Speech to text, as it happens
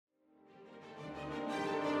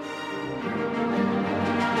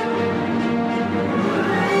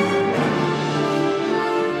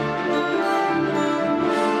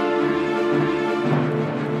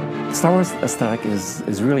Star Wars aesthetic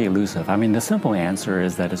is really elusive. I mean, the simple answer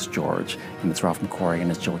is that it's George, and it's Ralph McQuarrie, and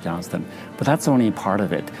it's Joe Johnston. But that's only part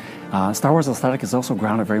of it. Star Wars aesthetic is also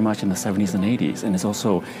grounded very much in the 70s and 80s, and it's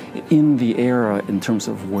also in the era in terms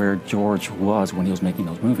of where George was when he was making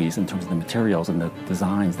those movies, in terms of the materials and the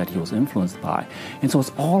designs that he was influenced by. And so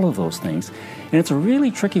it's all of those things. And it's a really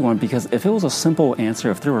tricky one, because if it was a simple answer,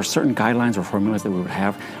 if there were certain guidelines or formulas that we would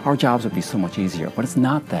have, our jobs would be so much easier. But it's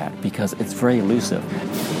not that, because it's very elusive.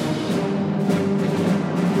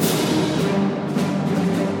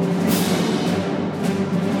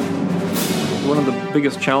 One of the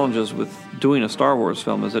biggest challenges with doing a Star Wars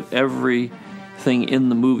film is that everything in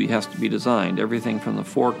the movie has to be designed. Everything from the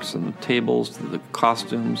forks and the tables to the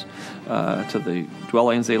costumes to the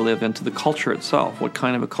dwellings they live in to the culture itself. What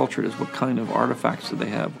kind of a culture it is, what kind of artifacts do they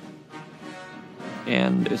have.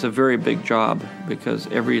 And it's a very big job because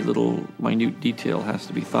every little minute detail has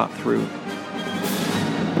to be thought through.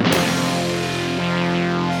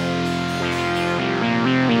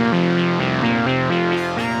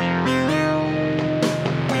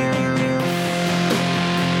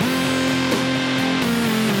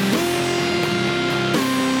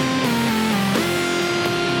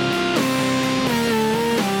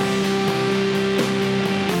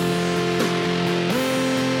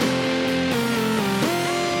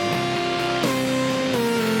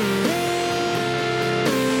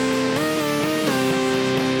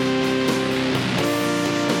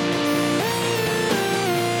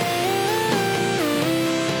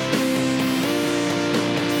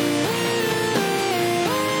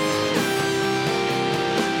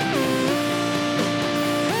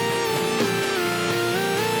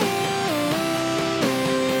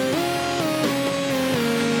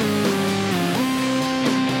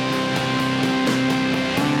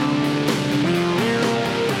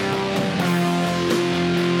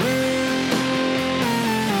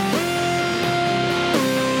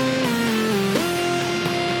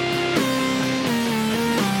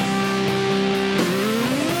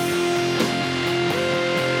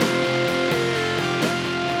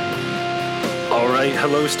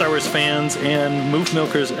 Hello, Star Wars fans and Moof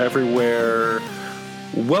Milkers everywhere.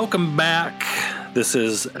 Welcome back. This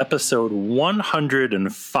is episode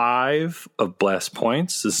 105 of Blast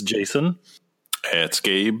Points. This is Jason. It's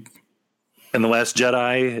Gabe. And The Last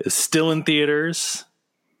Jedi is still in theaters.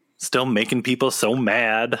 Still making people so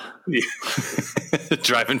mad.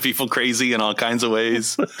 Driving people crazy in all kinds of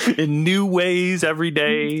ways. In new ways every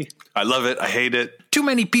day. I love it. I hate it. Too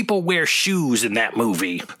many people wear shoes in that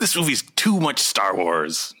movie. This movie's too much Star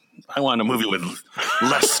Wars. I want a movie with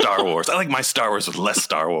less Star Wars. I like my Star Wars with less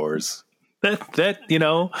Star Wars. That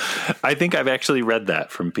I think I've actually read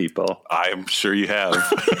that from people. I'm sure you have.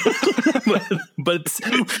 but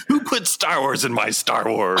who put Star Wars in my Star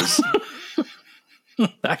Wars?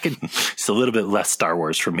 It's a little bit less Star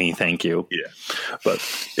Wars for me, thank you. Yeah. But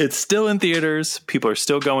it's still in theaters. People are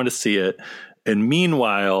still going to see it. And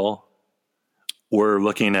meanwhile, we're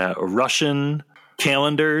looking at Russian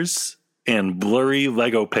calendars and blurry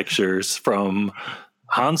Lego pictures from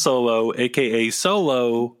Han Solo, a.k.a.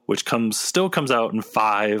 Solo, which still comes out in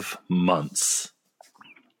 5 months.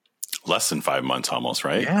 Less than 5 months almost,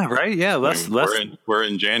 right? Yeah, right. Yeah, less. We're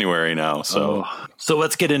in January now, so so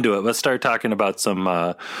let's get into it. Let's start talking about some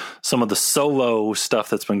of the Solo stuff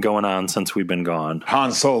that's been going on since we've been gone.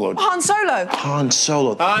 Han Solo. Han Solo. Han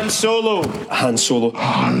Solo. Han Solo. Han Solo.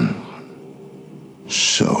 Han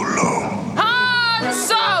Solo. Han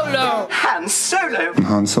Solo. Han Solo.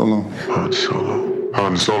 Han Solo. Han Solo.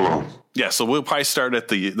 Han Solo. Yeah, so we'll probably start at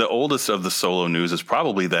the oldest of the Solo news is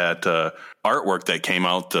probably that artwork that came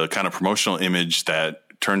out, the kind of promotional image that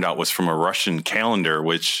turned out was from a Russian calendar,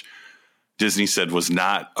 which Disney said was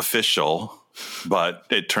not official. But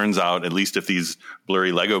it turns out, at least if these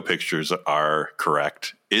blurry Lego pictures are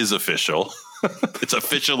correct, is official. It's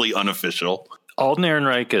officially unofficial. Alden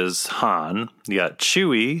Ehrenreich is Han. You got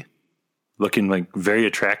Chewie, looking like very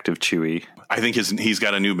attractive Chewie. I think he's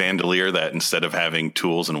got a new bandolier that instead of having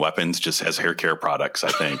tools and weapons just has hair care products, I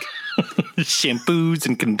think. Shampoos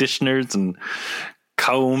and conditioners and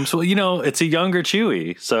combs. Well, it's a younger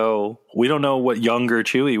Chewie, so we don't know what younger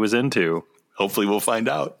Chewie was into. Hopefully we'll find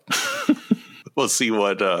out. We'll see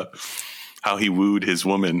how he wooed his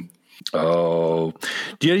woman. Oh,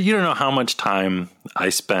 you don't know how much time I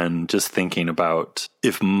spend just thinking about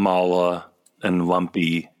if Mala and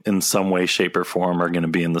Lumpy in some way, shape, or form are going to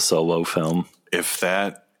be in the Solo film. If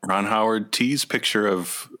that Ron Howard tease picture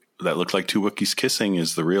of that looked like two Wookiees kissing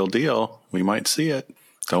is the real deal, we might see it.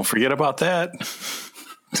 Don't forget about that.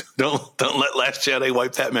 Don't let Last Jedi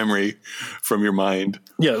wipe that memory from your mind.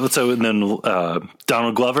 Yeah. So and then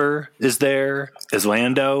Donald Glover is there as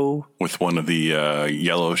Lando With one of the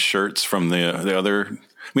yellow shirts from the other.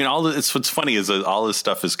 I mean, what's funny is that all this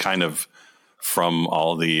stuff is kind of from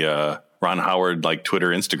all the Ron Howard like Twitter,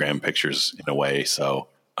 Instagram pictures in a way. So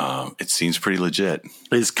it seems pretty legit.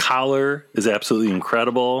 His collar is absolutely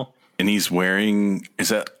incredible. And he's wearing, is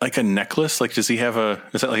that like a necklace? Like, does he have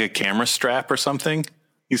is that like a camera strap or something?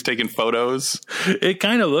 He's taking photos. It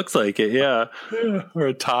kind of looks like it, yeah. Or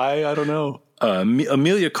a tie. I don't know.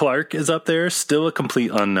 Amelia Clark is up there, still a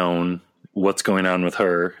complete unknown what's going on with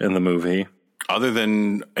her in the movie. Other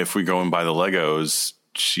than if we go and buy the Legos,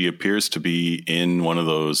 she appears to be in one of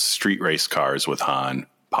those street race cars with Han,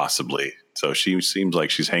 possibly. So she seems like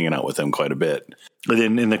she's hanging out with him quite a bit. And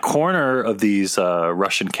then in the corner of these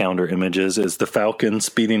Russian calendar images is the Falcon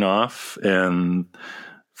speeding off, and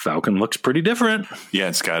Falcon looks pretty different. Yeah,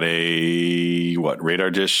 it's got a, radar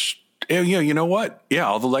dish? Yeah, you know what? Yeah,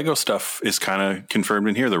 all the Lego stuff is kind of confirmed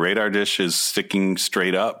in here. The radar dish is sticking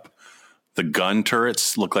straight up. The gun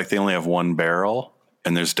turrets look like they only have one barrel,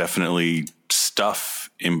 and there's definitely stuff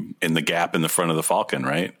in the gap in the front of the Falcon,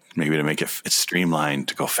 right? Maybe to make it's streamlined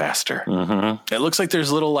to go faster. Mm-hmm. It looks like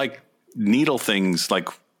there's little like needle things like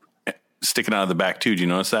sticking out of the back too. Do you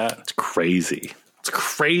notice that? It's crazy. It's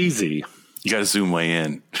crazy. You got to zoom way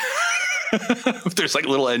in. If there's like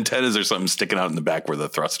little antennas or something sticking out in the back where the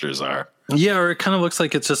thrusters are. Yeah, or it kind of looks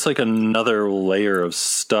like it's just like another layer of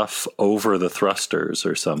stuff over the thrusters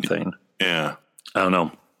or something. Yeah. I don't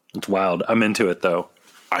know. It's wild. I'm into it though.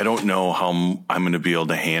 I don't know how I'm going to be able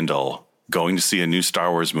to handle going to see a new Star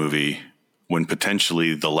Wars movie when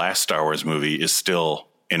potentially the last Star Wars movie is still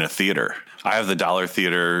in a theater. I have the Dollar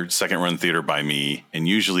Theater, second run theater by me. And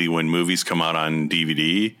usually when movies come out on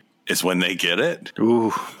DVD is when they get it.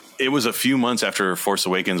 Ooh. It was a few months after Force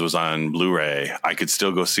Awakens was on Blu-ray. I could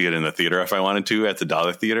still go see it in the theater if I wanted to at the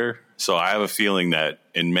Dollar Theater. So I have a feeling that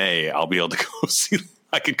in May I'll be able to go see.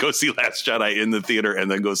 I could go see Last Jedi in the theater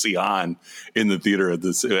and then go see Han in the theater at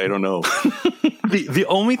this. I don't know. The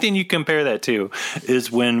only thing you compare that to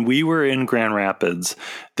is when we were in Grand Rapids,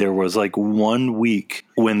 there was like 1 week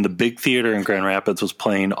when the big theater in Grand Rapids was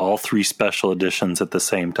playing all 3 special editions at the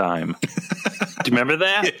same time. Do you remember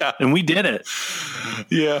that? Yeah. And we did it.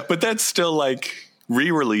 Yeah, but that's still like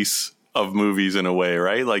re-release of movies in a way,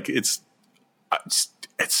 right? Like it's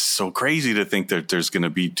so crazy to think that there's going to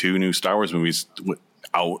be 2 new Star Wars movies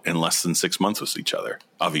out in less than 6 months with each other.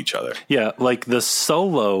 Yeah, like the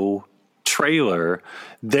Solo trailer,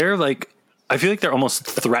 they're like, I feel like they're almost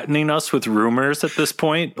threatening us with rumors at this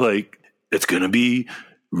point. Like, it's going to be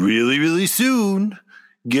really, really soon.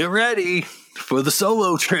 Get ready for the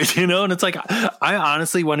Solo trailer, And it's like, I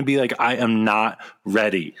honestly want to be like, I am not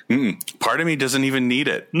ready. Part of me doesn't even need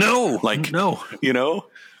it. No.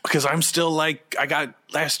 Because I'm still like, I got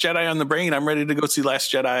Last Jedi on the brain. I'm ready to go see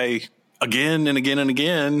Last Jedi again and again and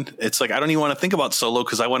again. It's like I don't even want to think about Solo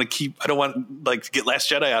because I don't want like to get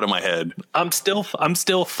Last Jedi out of my head. I'm still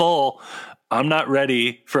full. I'm not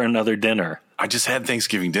ready for another dinner. I just had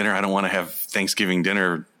Thanksgiving dinner. I don't want to have Thanksgiving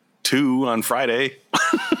dinner 2 on Friday.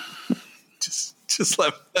 just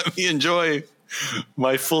let me enjoy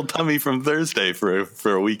my full tummy from Thursday for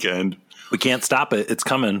a weekend. We can't stop it. It's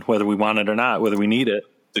coming, whether we want it or not, whether we need it.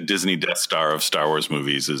 The Disney Death Star of Star Wars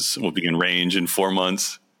movies will be in range in 4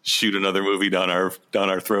 months. Shoot another movie down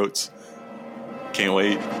our throats. Can't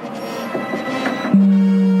wait.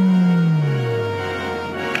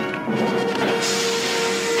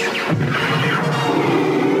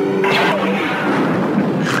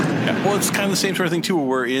 Yeah, well, it's kind of the same sort of thing too.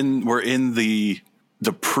 We're in the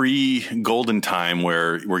pre-Golden time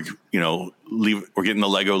where we're getting the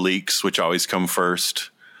Lego leaks, which always come first.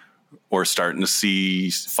 We're starting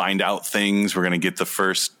to find out things. We're going to get the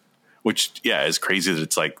first. Which, yeah, is crazy that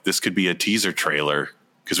it's like this could be a teaser trailer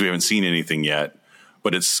because we haven't seen anything yet,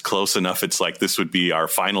 but it's close enough. It's like this would be our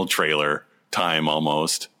final trailer time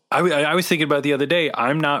almost. I was thinking about it the other day.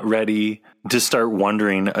 I'm not ready to start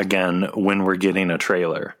wondering again when we're getting a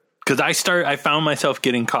trailer because I found myself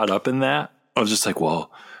getting caught up in that. I was just like,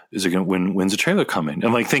 well, is it when's the trailer coming?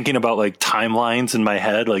 I'm like thinking about like timelines in my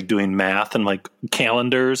head, like doing math and like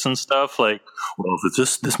calendars and stuff. Like, well, if it's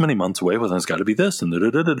just this many months away, well, then it's got to be this and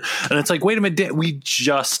and it's like, wait a minute, we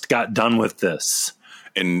just got done with this.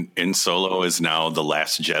 And Solo is now the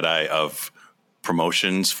Last Jedi of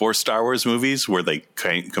promotions for Star Wars movies, where they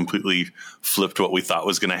completely flipped what we thought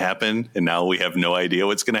was going to happen, and now we have no idea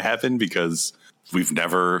what's going to happen because we've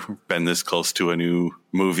never been this close to a new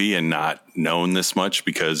movie and not known this much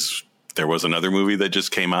because there was another movie that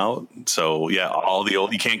just came out. So yeah, all the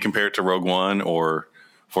old, you can't compare it to Rogue One or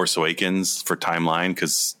Force Awakens for timeline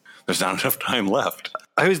because there's not enough time left.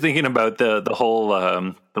 I was thinking about the whole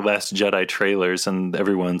the Last Jedi trailers, and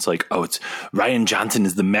everyone's like, "Oh, it's Rian Johnson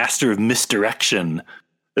is the master of misdirection,"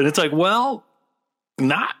 and it's like, well,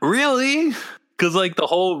 not really, because like the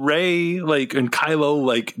whole Rey and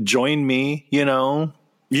Kylo join me,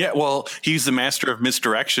 Yeah, well, he's the master of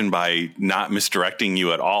misdirection by not misdirecting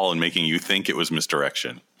you at all and making you think it was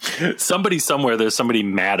misdirection. Somebody somewhere, there's somebody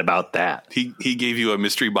mad about that. He gave you a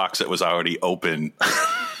mystery box that was already open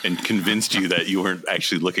and convinced you that you weren't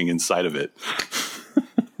actually looking inside of it.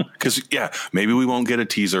 Because, maybe we won't get a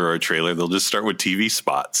teaser or a trailer. They'll just start with TV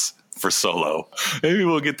spots for Solo. Maybe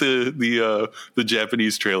we'll get the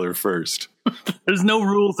Japanese trailer first. There's no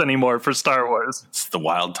rules anymore for Star Wars. It's the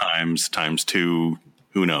wild times ×2.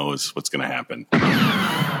 Who knows what's going to happen?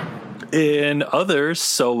 In other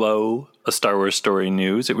Solo, A Star Wars Story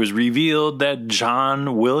news, it was revealed that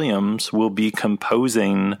John Williams will be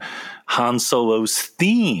composing Han Solo's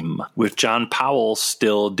theme, with John Powell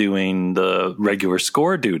still doing the regular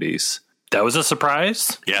score duties. That was a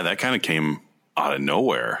surprise. Yeah, that kind of came out of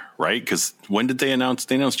nowhere, right? Because when did they announce?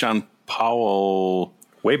 They announced John Powell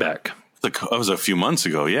way back. That was a few months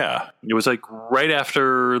ago, yeah. It was right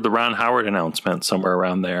after the Ron Howard announcement, somewhere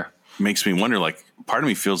around there. Makes me wonder, part of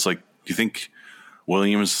me feels like, do you think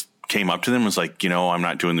Williams came up to them and was like, I'm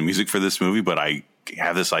not doing the music for this movie, but I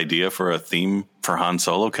have this idea for a theme for Han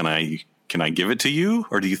Solo. Can I give it to you?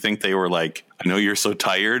 Or do you think they were like, I know you're so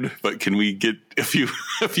tired, but can we get a few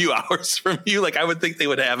hours from you? I would think they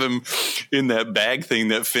would have him in that bag thing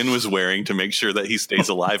that Finn was wearing to make sure that he stays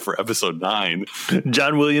alive for episode 9.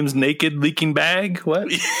 John Williams' naked leaking bag? What?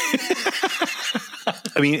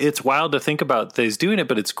 I mean, it's wild to think about that he's doing it,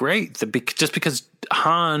 but it's great just because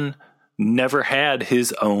Han never had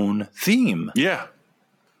his own theme. Yeah,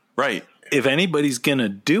 right. If anybody's going to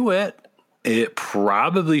do it, it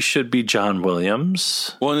probably should be John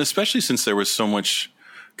Williams. Well, and especially since there was so much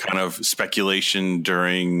kind of speculation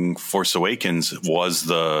during Force Awakens, there was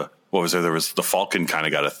the Falcon kind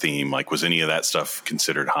of got a theme. Was any of that stuff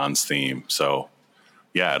considered Han's theme? So,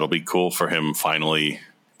 yeah, it'll be cool for him finally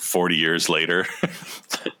 40 years later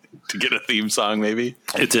to get a theme song, maybe.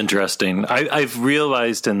 It's interesting. I've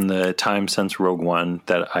realized in the time since Rogue One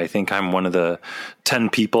that I think I'm one of the 10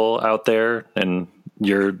 people out there, and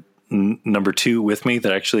you're number 2 with me,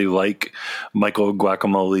 that actually like Michael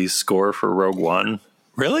Guacamole's score for Rogue One.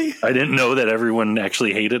 Really? I didn't know that everyone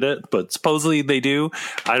actually hated it, but supposedly they do.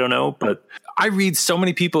 I don't know, but I read so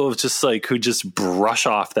many people of just who just brush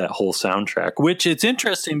off that whole soundtrack, which it's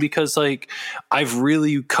interesting because I've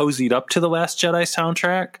really cozied up to the Last Jedi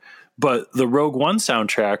soundtrack, but the Rogue One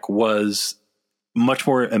soundtrack was much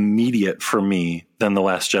more immediate for me than the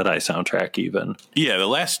Last Jedi soundtrack even. Yeah, the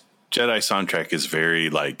Last Jedi soundtrack is very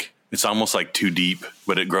it's almost too deep,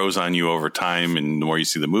 but it grows on you over time. And the more you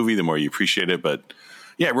see the movie, the more you appreciate it. But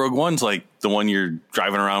yeah, Rogue One's the one you're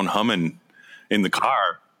driving around humming in the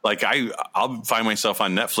car. I'll find myself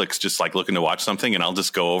on Netflix just looking to watch something, and I'll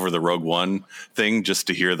just go over the Rogue One thing just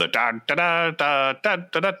to hear the da da da da da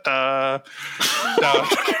da da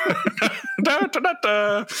da da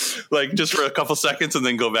da, just for a couple seconds, and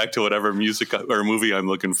then go back to whatever music or movie I'm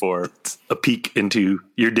looking for. It's a peek into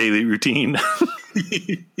your daily routine.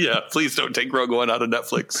 Yeah, please don't take Rogue One out of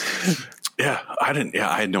Netflix.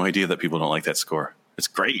 I had no idea that people don't like that score. It's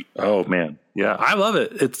great. Oh man, yeah, I love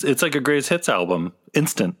it. It's like a greatest hits album,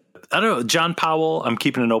 instant. I don't know, John Powell. I'm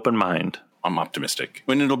keeping an open mind. I'm optimistic,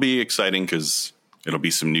 and it'll be exciting because it'll be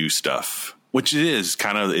some new stuff. Which it is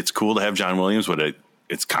kind of. It's cool to have John Williams, but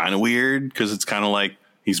it's kind of weird because it's kind of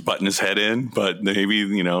he's butting his head in. But maybe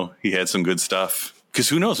he had some good stuff. Because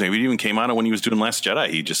who knows? Maybe it even came out of when he was doing Last Jedi.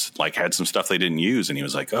 He just had some stuff they didn't use, and he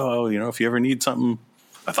was like, "Oh, if you ever need something,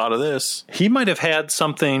 I thought of this." He might have had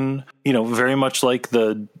something, very much like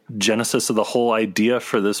the genesis of the whole idea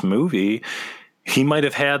for this movie. He might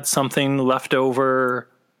have had something left over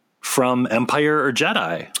from Empire or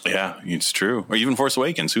Jedi. Yeah, it's true. Or even Force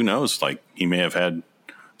Awakens. Who knows? He may have had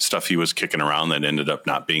stuff he was kicking around that ended up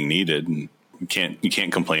not being needed. And you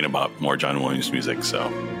can't complain about more John Williams music. So.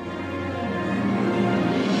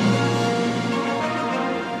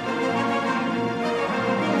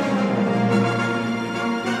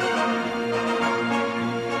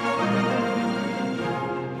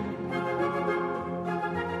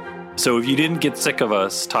 So if you didn't get sick of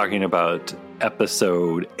us talking about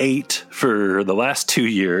episode 8 for the last 2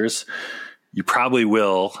 years, you probably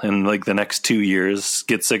will in the next 2 years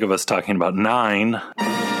get sick of us talking about 9. 1,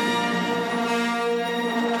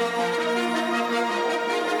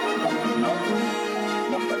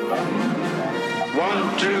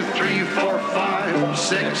 2, 2, 3, 4, 5,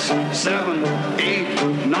 6, 7,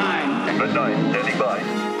 8, 9. The 9, standing by.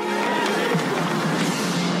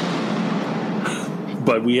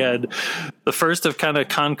 But we had the first of kind of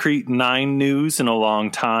concrete 9 news in a long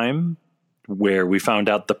time, where we found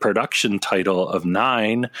out the production title of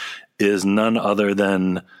 9 is none other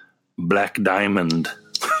than Black Diamond.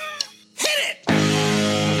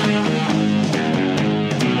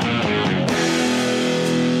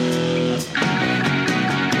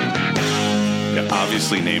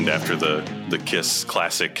 Obviously named after the Kiss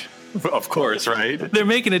classic, of course, right? They're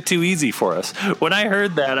making it too easy for us. When I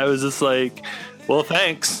heard that, I was just like, well,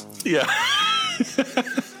 thanks. Yeah.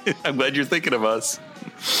 I'm glad you're thinking of us.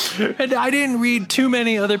 And I didn't read too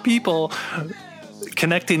many other people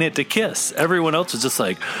connecting it to Kiss. Everyone else was just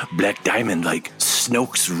like, Black Diamond, like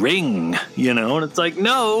Snoke's ring, you know? And it's like,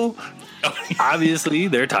 no, obviously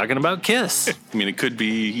they're talking about Kiss. I mean, it could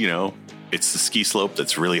be, you know, it's the ski slope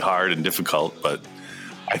that's really hard and difficult, but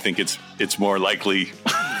I think it's more likely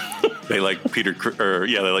they like Peter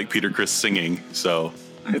Criss singing, so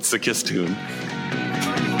it's the Kiss tune.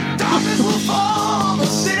 Darkness will fall the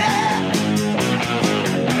city.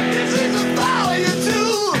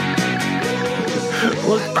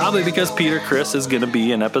 Well, it's probably because Peter Criss is going to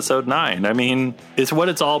be in episode 9. I mean, it's what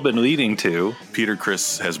it's all been leading to. Peter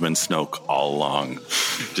Criss has been Snoke all along,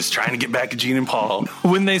 just trying to get back at Gene and Paul.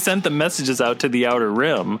 When they sent the messages out to the Outer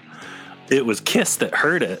Rim, it was Kiss that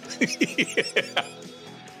heard it. Yeah.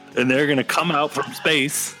 And they're going to come out from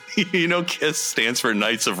space. You know, Kiss stands for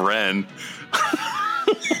Knights of Ren.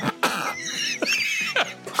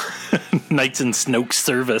 Knights in Snoke's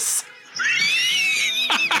service.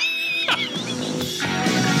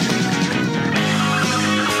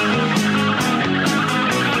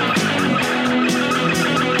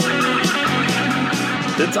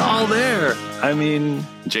 It's all there. I mean,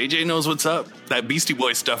 JJ knows what's up. That Beastie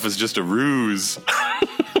Boy stuff is just a ruse.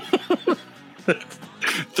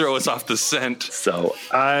 Throw us off the scent. So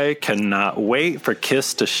I cannot wait for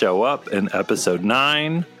Kiss to show up in episode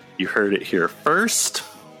 9. You heard it here first.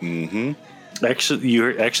 Mm-hmm. Actually,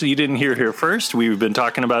 you didn't hear it here first. We've been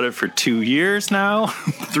talking about it for 2 years now,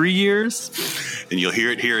 3 years, and you'll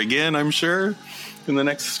hear it here again, I'm sure, in the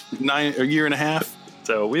next year and a half.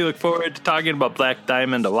 So we look forward to talking about Black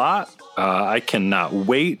Diamond a lot. I cannot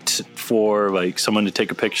wait for like someone to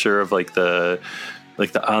take a picture of like the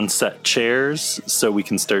on-set chairs so we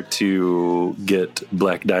can start to get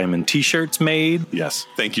Black Diamond t-shirts made. Yes.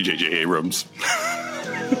 Thank you, J.J. Abrams.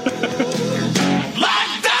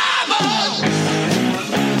 Black Diamond!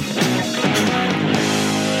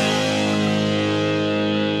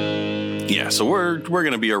 Yeah, so we're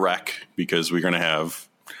going to be a wreck because we're going to have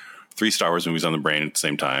 3 Star Wars movies on the brain at the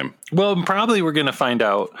same time. Well, probably we're going to find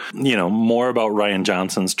out, you know, more about Rian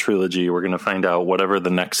Johnson's trilogy. We're going to find out whatever the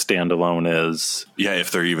next standalone is. Yeah, if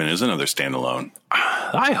there even is another standalone.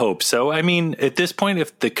 I hope so. I mean, at this point,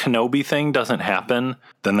 if the Kenobi thing doesn't happen,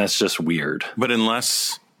 then that's just weird. But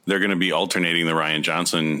unless they're going to be alternating the Rian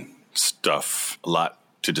Johnson stuff, a lot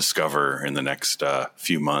to discover in the next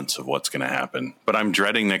few months of what's going to happen. But I'm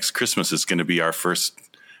dreading next Christmas. It's going to be our first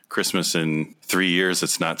Christmas in 3 years.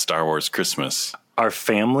 It's not Star Wars Christmas. Our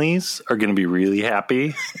families are going to be really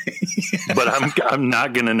happy, but I'm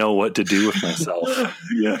not going to know what to do with myself.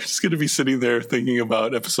 Yeah, I'm just going to be sitting there thinking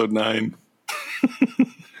about episode 9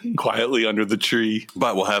 quietly under the tree.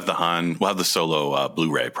 But we'll have the Solo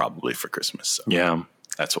Blu-ray probably for Christmas. So yeah,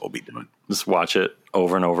 that's what we'll be doing. Just watch it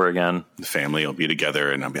over and over again. The family will be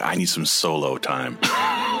together, and I need some Solo time.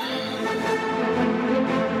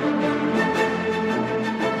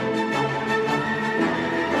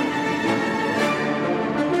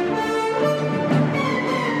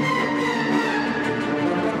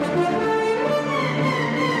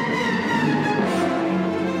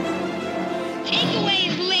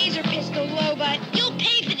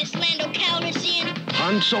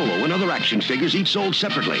 Han Solo and other action figures each sold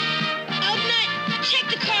separately. Ugnut, check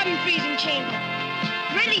the carbon freezing chamber.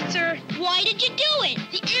 Ready, sir. Why did you do it?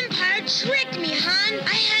 The Empire tricked me, Han.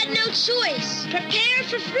 I had no choice. Prepare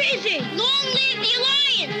for freezing. Long live the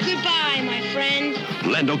Alliance. Goodbye, my friend.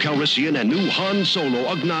 Lando Calrissian and new Han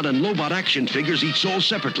Solo, Ugnaught, and Lobot action figures each sold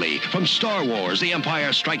separately from Star Wars, The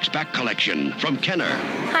Empire Strikes Back collection. From Kenner.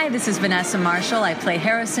 Hi, this is Vanessa Marshall. I play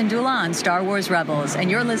Hera Syndulla on Star Wars Rebels,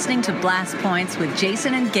 and you're listening to Blast Points with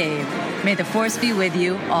Jason and Gabe. May the Force be with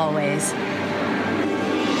you always.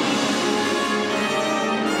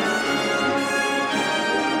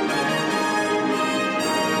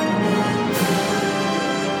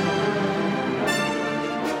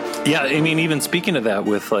 Yeah, I mean, even speaking of that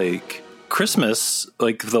with like Christmas,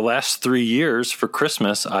 like the last 3 years for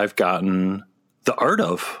Christmas, I've gotten the art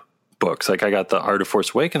of books. Like I got the Art of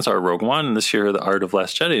Force Awakens, Art of Rogue One, and this year the Art of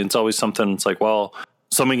Last Jedi. And it's always something. It's like, well,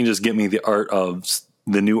 somebody can just get me the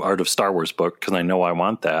new Art of Star Wars book because I know I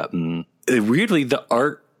want that. And weirdly, the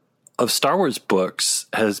art of Star Wars books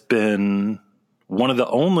has been one of the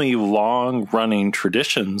only long-running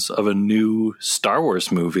traditions of a new Star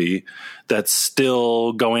Wars movie that's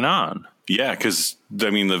still going on. Yeah, because I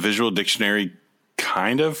mean, the visual dictionary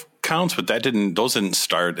kind of counts, but those didn't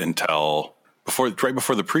start until right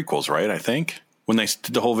before the prequels, right? I think when they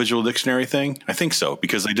did the whole visual dictionary thing. I think so,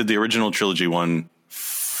 because they did the original trilogy one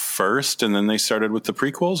first, and then they started with the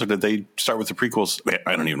prequels, or did they start with the prequels?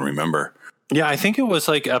 I don't even remember. Yeah, I think it was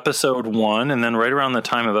like episode 1, and then right around the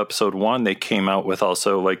time of episode 1, they came out with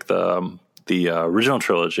also like the original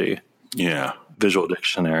trilogy. Yeah. Visual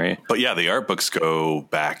dictionary. But yeah, the art books go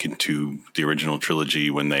back into the original trilogy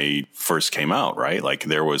when they first came out, right? Like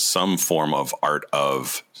there was some form of art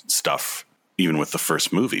of stuff even with the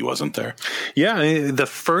first movie, wasn't there? Yeah, the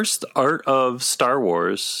first art of Star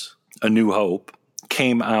Wars, A New Hope,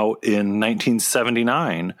 came out in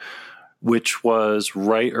 1979, which was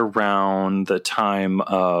right around the time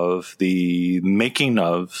of the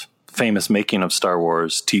famous Making of Star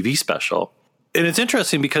Wars TV special. And it's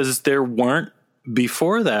interesting because there weren't,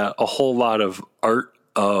 before that, a whole lot of art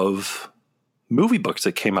of movie books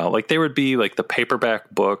that came out. Like there would be like the paperback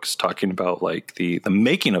books talking about like the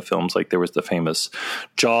making of films. Like there was the famous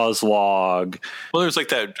Jaws log. Well, there's like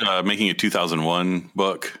that Making a 2001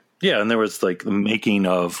 book. Yeah, and there was like the making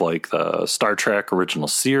of like the Star Trek original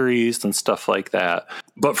series and stuff like that.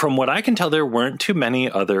 But from what I can tell, there weren't too many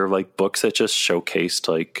other like books that just showcased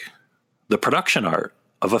like the production art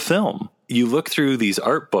of a film. You look through these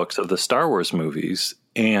art books of the Star Wars movies,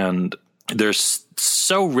 and they're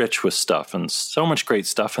so rich with stuff and so much great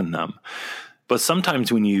stuff in them. But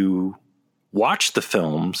sometimes when you watch the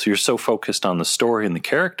films, you're so focused on the story and the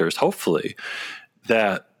characters, hopefully,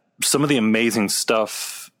 that some of the amazing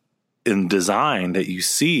stuff in design that you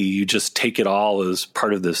see, you just take it all as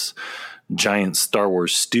part of this giant Star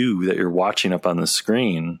Wars stew that you're watching up on the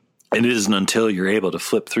screen. And it isn't until you're able to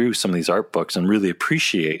flip through some of these art books and really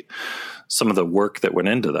appreciate some of the work that went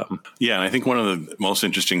into them. Yeah, and I think one of the most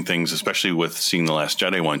interesting things, especially with seeing The Last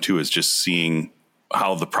Jedi one too, is just seeing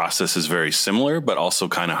how the process is very similar, but also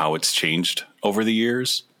kind of how it's changed over the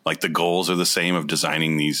years. Like the goals are the same of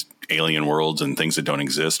designing these alien worlds and things that don't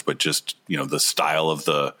exist, but just, you know, the style of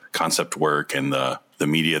the concept work and the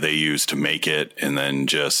media they use to make it, and then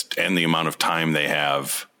and the amount of time they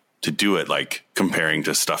have to do it, like comparing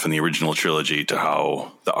to stuff in the original trilogy to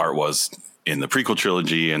how the art was in the prequel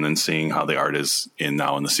trilogy, and then seeing how the art is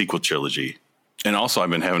now in the sequel trilogy. And also I've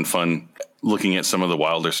been having fun looking at some of the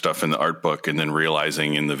wilder stuff in the art book and then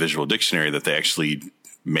realizing in the visual dictionary that they actually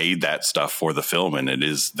made that stuff for the film, and it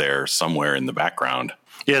is there somewhere in the background.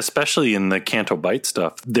 Yeah, especially in the Canto Bight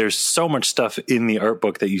stuff. There's so much stuff in the art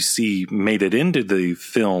book that you see made it into the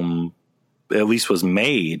film, at least was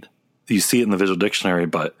made. You see it in the visual dictionary,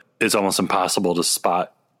 but it's almost impossible to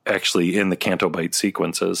spot actually in the Canto Bight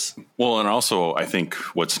sequences. Well, and also I think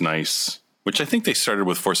what's nice, which I think they started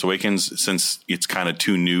with Force Awakens, since it's kind of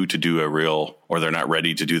too new to do or they're not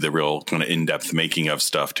ready to do the real kind of in-depth making of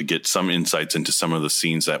stuff, to get some insights into some of the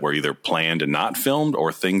scenes that were either planned and not filmed,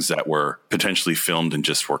 or things that were potentially filmed and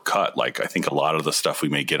just were cut. Like I think a lot of the stuff we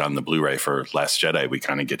may get on the Blu-ray for Last Jedi, we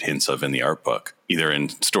kind of get hints of in the art book, either in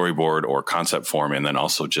storyboard or concept form, and then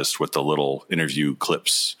also just with the little interview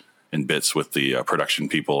clips and bits with the production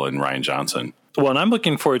people and Rian Johnson. Well, and I'm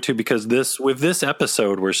looking forward to, because with this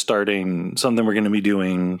episode, we're starting something we're going to be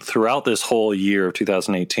doing throughout this whole year of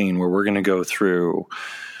 2018, where we're going to go through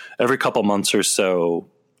every couple months or so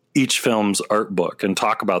each film's art book and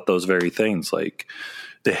talk about those very things, like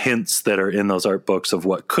the hints that are in those art books of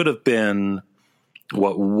what could have been,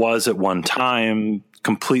 what was at one time,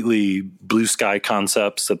 completely blue sky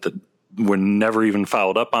concepts that were never even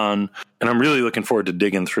followed up on. And I'm really looking forward to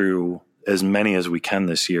digging through as many as we can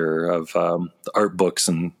this year of the art books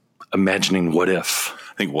and imagining what if.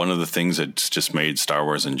 I think one of the things that's just made Star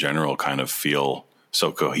Wars in general kind of feel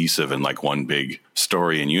so cohesive and like one big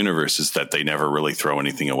story and universe is that they never really throw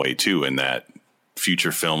anything away too, and that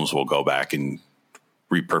future films will go back and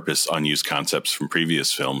repurpose unused concepts from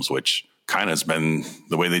previous films, which kind of has been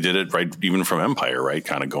the way they did it, right? Even from Empire, right?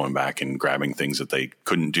 Kind of going back and grabbing things that they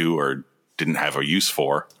couldn't do or didn't have a use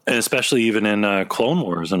for. And especially even in Clone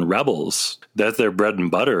Wars and Rebels, that's their bread and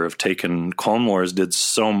butter of taking. Clone Wars did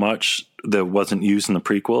so much that wasn't used in the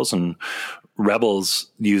prequels, and Rebels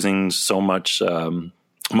using so much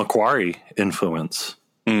Macquarie influence.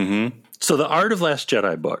 Mm-hmm. So the Art of Last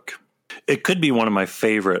Jedi book, it could be one of my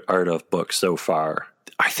favorite art of books so far.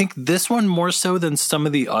 I think this one, more so than some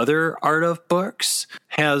of the other Art of books,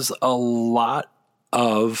 has a lot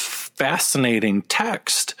of fascinating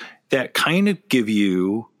text that kind of give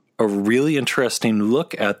you a really interesting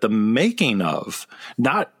look at the making of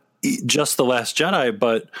not just The Last Jedi,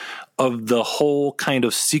 but of the whole kind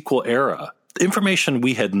of sequel era. Information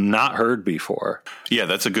we had not heard before. Yeah,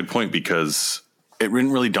 that's a good point, because it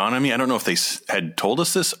didn't really dawn on me. I don't know if they had told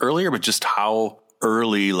us this earlier, but just how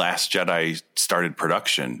early Last Jedi started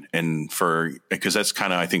production. And because that's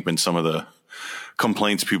kind of, I think, been some of the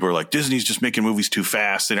complaints. People are like, Disney's just making movies too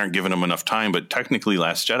fast. They aren't giving them enough time. But technically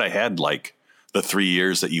Last Jedi had like the 3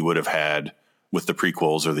 years that you would have had with the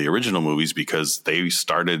prequels or the original movies, because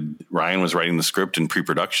Ryan was writing the script in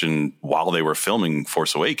pre-production while they were filming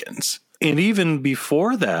Force Awakens. And even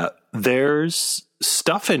before that, there's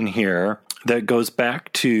stuff in here that goes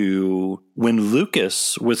back to when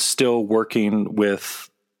Lucas was still working with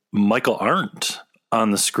Michael Arndt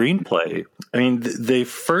on the screenplay. I mean, they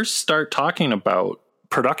first start talking about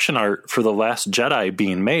production art for The Last Jedi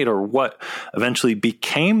being made, or what eventually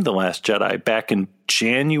became The Last Jedi, back in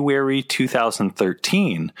January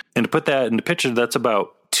 2013. And to put that into picture, that's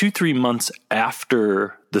about 2-3 months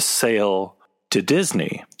after the sale to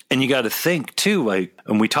Disney. And you got to think too, like,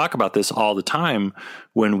 and we talk about this all the time,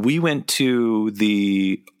 when we went to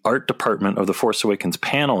the art department of the Force Awakens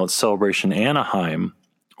panel at Celebration Anaheim,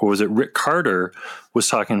 or was it Rick Carter was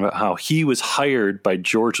talking about how he was hired by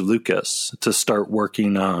George Lucas to start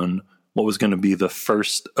working on what was going to be the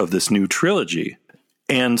first of this new trilogy.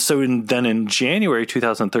 And so then in January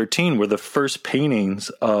 2013 were the first paintings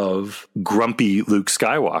of grumpy Luke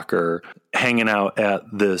Skywalker hanging out at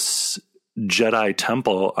this Jedi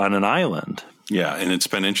temple on an island. Yeah, and it's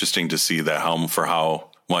been interesting to see that how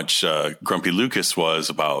much grumpy Lucas was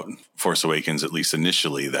about Force Awakens, at least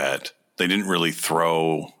initially, that they didn't really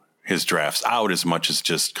throw his drafts out as much as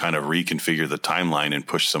just kind of reconfigure the timeline and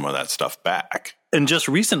push some of that stuff back. And just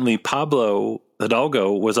recently, Pablo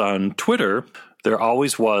Hidalgo was on Twitter. There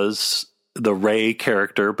always was the Rey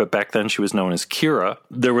character, but back then she was known as Kira.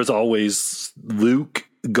 There was always Luke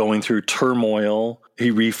going through turmoil.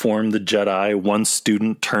 He reformed the Jedi. One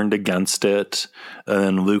student turned against it. And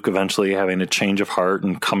then Luke eventually having a change of heart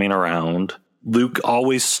and coming around. Luke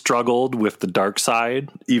always struggled with the dark side.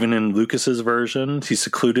 Even in Lucas's version, he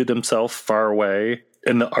secluded himself far away.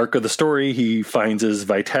 In the arc of the story, he finds his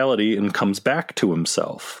vitality and comes back to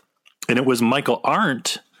himself. And it was Michael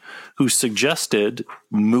Arndt who suggested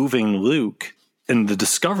moving Luke and the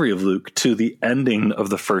discovery of Luke to the ending of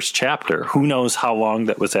the first chapter. Who knows how long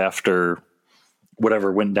that was after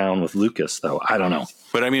whatever went down with Lucas, though. I don't know.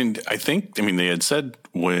 But I mean, they had said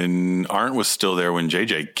when Arndt was still there when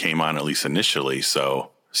JJ came on, at least initially.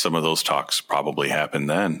 So some of those talks probably happened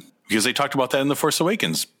then, because they talked about that in the Force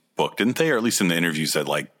Awakens book, didn't they? Or at least in the interviews, that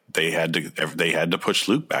like they had to push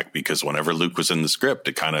Luke back, because whenever Luke was in the script,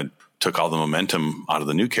 it kind of took all the momentum out of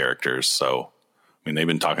the new characters. So, I mean, they've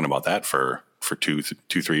been talking about that for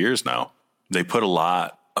 2-3 years now. They put a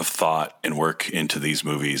lot of thought and work into these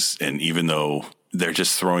movies. And even though they're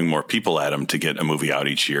just throwing more people at them to get a movie out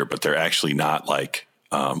each year, but they're actually not like,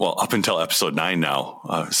 up until episode 9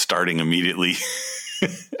 now, starting immediately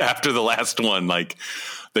after the last one, like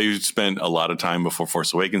they spent a lot of time before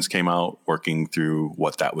Force Awakens came out working through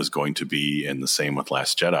what that was going to be. And the same with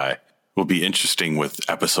Last Jedi. Will be interesting with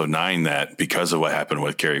episode 9 that because of what happened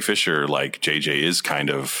with Carrie Fisher, like JJ is kind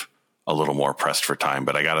of a little more pressed for time.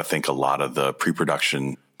 But I got to think a lot of the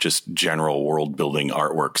pre-production, just general world building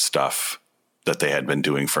artwork stuff that they had been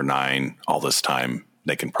doing for 9 all this time,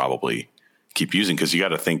 they can probably keep using, because you got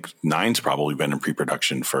to think 9's probably been in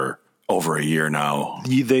pre-production for over a year now.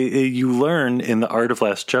 You learn in the Art of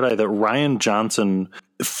Last Jedi that Rian Johnson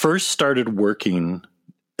first started working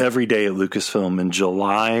every day at Lucasfilm in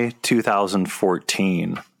July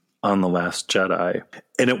 2014 on The Last Jedi.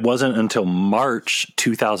 And it wasn't until March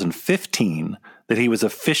 2015 that he was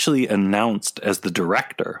officially announced as the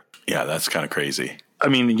director. Yeah, that's kind of crazy. I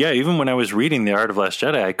mean, yeah, even when I was reading The Art of Last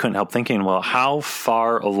Jedi, I couldn't help thinking, well, how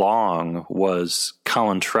far along was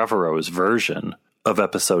Colin Trevorrow's version of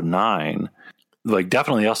episode 9? Like,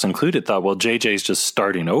 definitely us included thought, well, JJ's just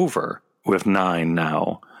starting over with 9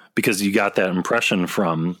 now, because you got that impression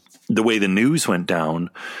from the way the news went down.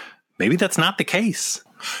 Maybe that's not the case.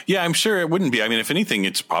 Yeah, I'm sure it wouldn't be. I mean, if anything,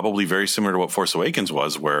 it's probably very similar to what Force Awakens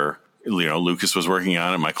was, where, you know, Lucas was working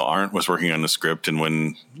on it, Michael Arndt was working on the script, and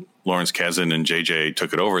when Lawrence Kasdan and JJ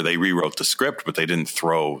took it over, they rewrote the script, but they didn't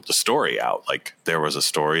throw the story out. Like, there was a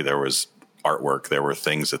story, there was artwork, there were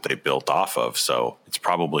things that they built off of. So it's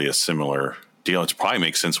probably a similar deal. It probably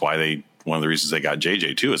makes sense why one of the reasons they got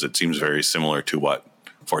JJ too is it seems very similar to what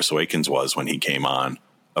Force Awakens was when he came on.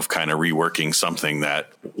 of kind of reworking something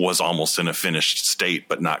that was almost in a finished state,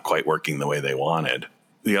 but not quite working the way they wanted.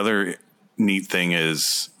 The other neat thing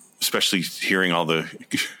is, especially hearing all the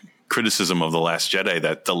criticism of The Last Jedi,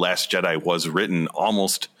 that The Last Jedi was written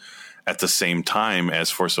almost at the same time as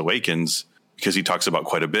Force Awakens, because he talks about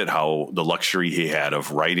quite a bit how the luxury he had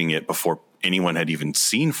of writing it before anyone had even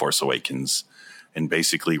seen Force Awakens, and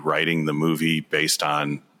basically writing the movie based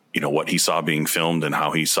on, what he saw being filmed and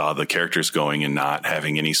how he saw the characters going, and not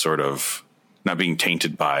having any sort of, not being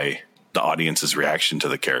tainted by the audience's reaction to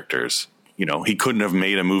the characters. He couldn't have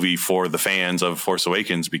made a movie for the fans of Force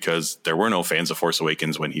Awakens because there were no fans of Force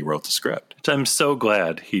Awakens when he wrote the script. Which I'm so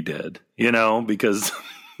glad he did, because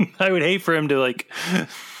I would hate for him to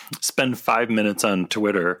spend 5 minutes on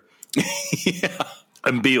Twitter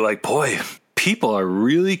and be like, boy, people are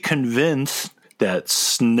really convinced that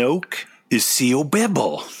Snoke is C.O.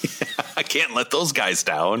 Bibble. I can't let those guys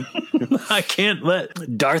down. I can't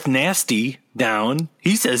let Darth Nasty down.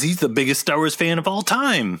 He says he's the biggest Star Wars fan of all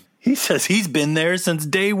time. He says he's been there since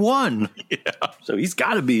day one. Yeah. So he's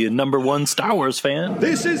got to be a #1 Star Wars fan.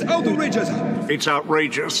 This is outrageous. It's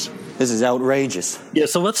outrageous. This is outrageous. Yeah,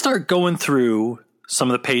 so let's start going through some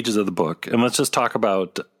of the pages of the book, and let's just talk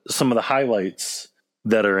about some of the highlights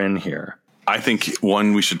that are in here. I think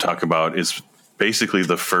one we should talk about is basically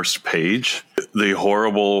the first page. The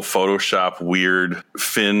horrible Photoshop weird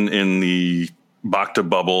Finn in the Bacta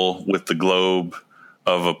bubble with the globe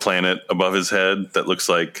of a planet above his head that looks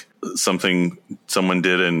like something someone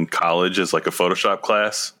did in college as like a Photoshop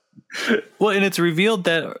class. Well, and it's revealed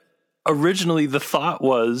that originally the thought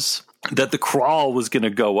was that the crawl was going to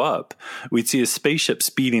go up. We'd see a spaceship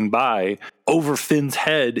speeding by over Finn's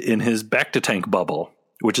head in his Bacta tank bubble,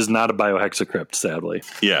 which is not a biohexacrypt, sadly.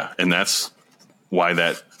 Yeah, and that's why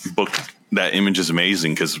that image is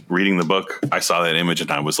amazing, because reading the book, I saw that image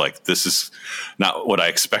and I was like, this is not what I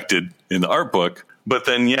expected in the art book. But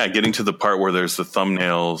then, getting to the part where there's the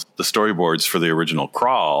thumbnails, the storyboards for the original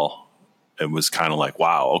crawl, it was kind of like,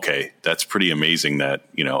 wow, okay, that's pretty amazing that,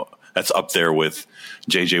 that's up there with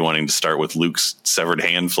JJ wanting to start with Luke's severed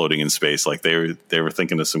hand floating in space. Like they were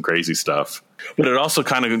thinking of some crazy stuff. But it also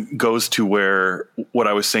kind of goes to where what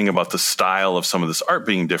I was saying about the style of some of this art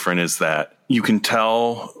being different is that you can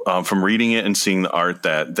tell from reading it and seeing the art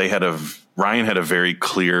that Ryan had a very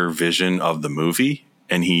clear vision of the movie,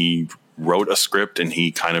 and he wrote a script and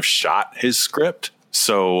he kind of shot his script.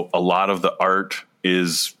 So a lot of the art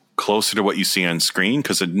is closer to what you see on screen,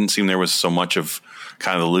 because it didn't seem there was so much of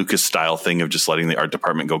kind of the Lucas style thing of just letting the art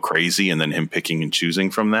department go crazy and then him picking and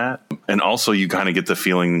choosing from that. And also you kind of get the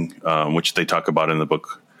feeling, which they talk about in the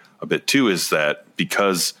book a bit too, is that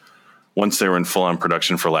because once they were in full on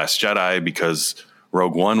production for Last Jedi, because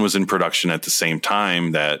Rogue One was in production at the same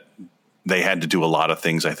time, that they had to do a lot of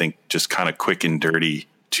things, I think, just kind of quick and dirty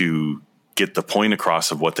to get the point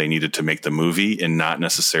across of what they needed to make the movie, and not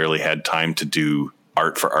necessarily had time to do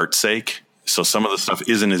art for art's sake. So some of the stuff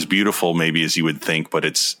isn't as beautiful maybe as you would think, but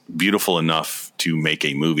it's beautiful enough to make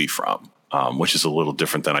a movie from, which is a little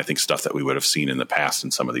different than I think stuff that we would have seen in the past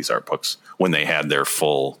in some of these art books when they had their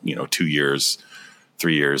full, 2 years,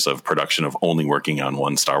 3 years of production of only working on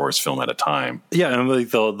one Star Wars film at a time. Yeah, and like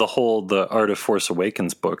the Art of Force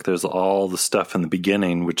Awakens book, there's all the stuff in the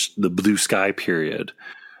beginning, which the blue sky period.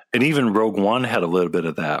 And even Rogue One had a little bit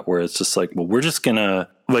of that, where it's just like, well, we're just going to,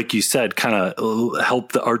 like you said, kind of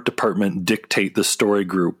help the art department dictate the story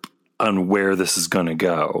group on where this is going to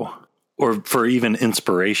go, or for even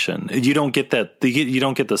inspiration. You don't get that. You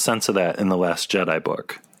don't get the sense of that in the Last Jedi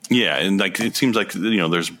book. Yeah, and like it seems like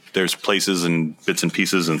there's places and bits and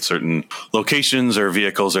pieces and certain locations or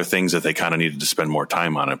vehicles or things that they kind of needed to spend more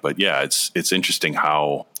time on it. But yeah, it's interesting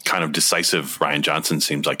how kind of decisive Rian Johnson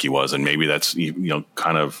seems like he was, and maybe that's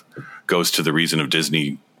kind of goes to the reason of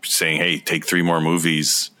Disney saying, "Hey, take 3 more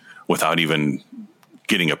movies," without even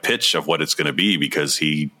getting a pitch of what it's going to be, because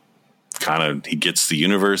he gets the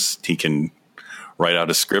universe. He can write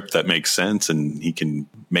out a script that makes sense, and he can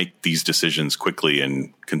make these decisions quickly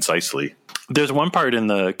and concisely. There's one part in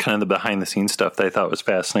the kind of the behind the scenes stuff that I thought was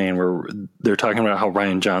fascinating, where they're talking about how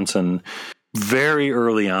Rian Johnson very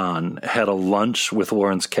early on had a lunch with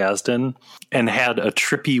Lawrence Kasdan and had a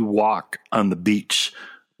trippy walk on the beach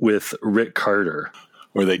with Rick Carter,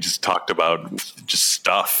 where they just talked about just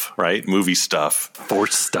stuff, right? Movie stuff.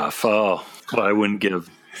 Force stuff. Oh, well, I wouldn't give.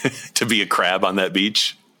 To be a crab on that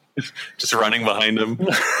beach. Just running behind him.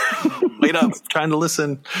 Wait up, trying to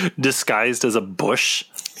listen. Disguised as a bush.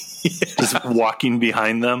 Yeah. Just walking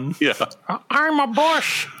behind them. Yeah. I'm a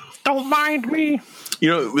bush. Don't mind me.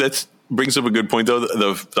 That's brings up a good point, though.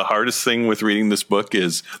 The hardest thing with reading this book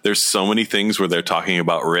is there's so many things where they're talking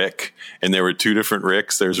about Rick, and there were two different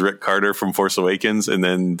Ricks. There's Rick Carter from Force Awakens, and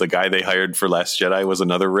then the guy they hired for Last Jedi was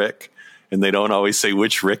another Rick, and they don't always say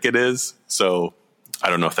which Rick it is. So I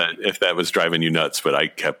don't know if that was driving you nuts, but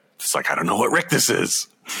it's like, I don't know what Rick this is.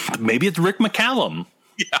 Maybe it's Rick McCallum.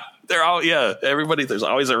 Yeah, everybody, there's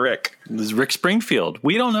always a Rick. There's Rick Springfield.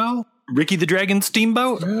 We don't know. Ricky the Dragon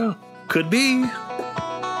Steamboat? Yeah. Could be.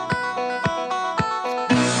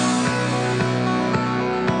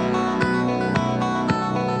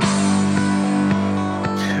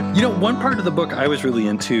 You know, one part of the book I was really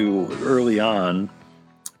into early on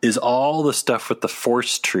is all the stuff with the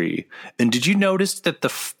Force tree. And did you notice that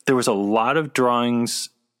there was a lot of drawings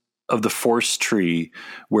of the Force tree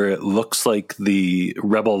where it looks like the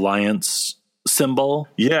Rebel Alliance symbol?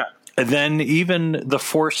 Yeah. And then even the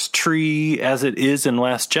Force tree as it is in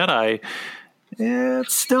Last Jedi, it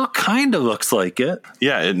still kind of looks like it.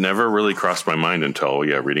 Yeah, it never really crossed my mind until,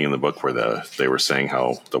 reading in the book where they were saying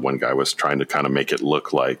how the one guy was trying to kind of make it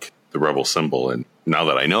look like the Rebel symbol. And now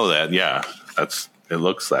that I know that, it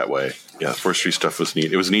looks that way. Yeah, Force tree stuff was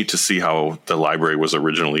neat. It was neat to see how the library was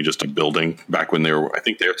originally just a building back when I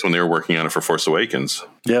think that's when they were working on it for Force Awakens.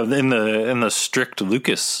 Yeah, in the strict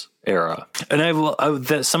Lucas era. And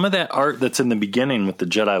I some of that art that's in the beginning with the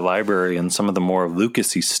Jedi library and some of the more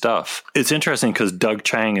Lucasy stuff. It's interesting because Doug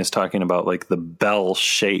Chiang is talking about like the bell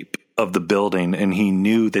shape of the building, and he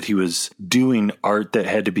knew that he was doing art that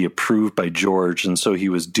had to be approved by George, and so he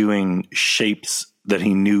was doing shapes that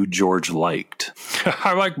he knew George liked.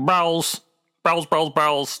 I like bells. Bells, bells,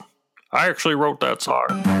 bells. I actually wrote that song.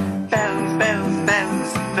 Bells, bells,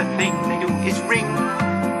 bells, the thing they do is ring.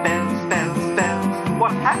 Bells, bells, bells,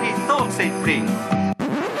 what happy thoughts they bring.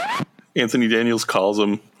 Anthony Daniels calls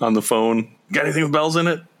him on the phone. Got anything with bells in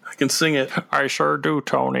it? I can sing it. I sure do,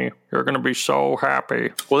 Tony. You're going to be so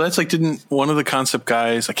happy. Well, that's like, didn't one of the concept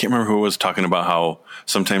guys, I can't remember who was talking about how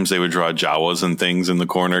sometimes they would draw Jawas and things in the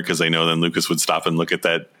corner because they know then Lucas would stop and look at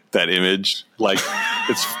that image. Like,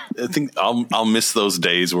 I think I'll miss those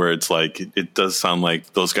days where it's like, it does sound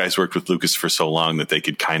like those guys worked with Lucas for so long that they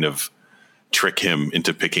could kind of trick him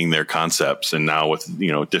into picking their concepts. And now with,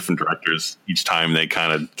 different directors, each time they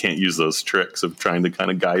kind of can't use those tricks of trying to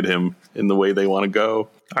kind of guide him in the way they want to go.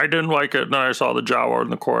 I didn't like it, and then I saw the Jawa in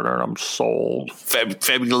the corner, and I'm sold.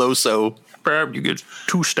 Fabuloso. Fab, you get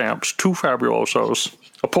 2 stamps, 2 Fabulosos.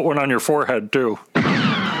 I'll put one on your forehead, too.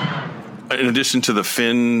 In addition to the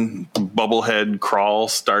Finn bubblehead crawl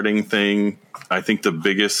starting thing, I think the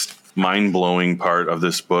biggest mind-blowing part of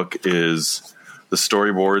this book is the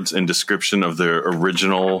storyboards and description of the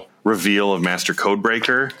original reveal of Master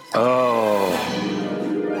Codebreaker. Oh.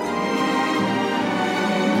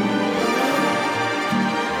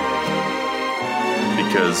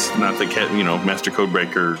 Because Master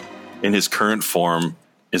Codebreaker in his current form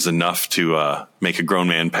is enough to make a grown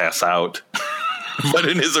man pass out. But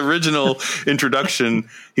in his original introduction,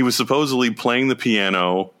 he was supposedly playing the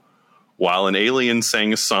piano while an alien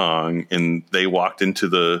sang a song, and they walked into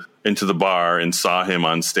the bar and saw him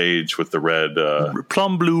on stage with the red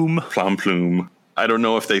plum plume. I don't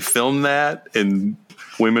know if they filmed that and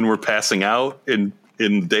women were passing out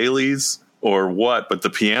in dailies or what, but the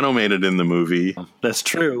piano made it in the movie. That's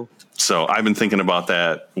true. So I've been thinking about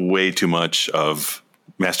that way too much, of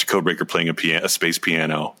Master Codebreaker playing a space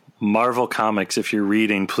piano. Marvel Comics, if you're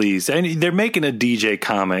reading, please. And they're making a DJ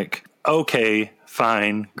comic. Okay,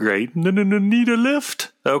 fine, great. No, need a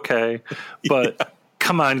lift? Okay. But yeah.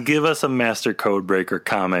 Come on, give us a Master Codebreaker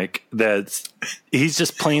comic he's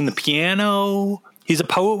just playing the piano. He's a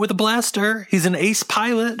poet with a blaster. He's an ace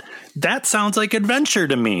pilot. That sounds like adventure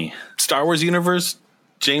to me. Star Wars universe,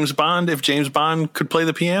 James Bond, if James Bond could play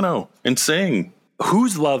the piano and sing.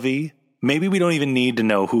 Who's Lovey? Maybe we don't even need to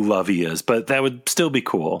know who Lovey is, but that would still be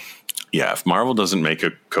cool. Yeah, if Marvel doesn't make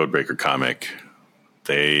a Codebreaker comic,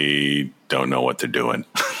 they don't know what they're doing.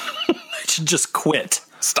 They should just quit.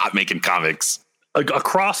 Stop making comics.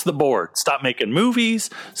 Across the board. Stop making movies.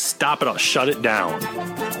 Stop it all. Shut it down.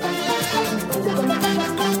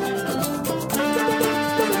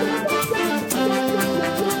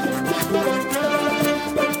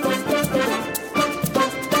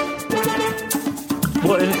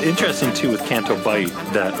 Well, interesting, too, with Canto Bight,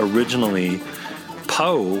 that originally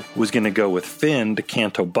Poe was going to go with Finn to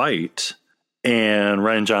Canto Bight, and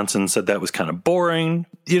Rian Johnson said that was kind of boring.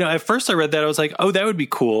 At first I read that, I was like, oh, that would be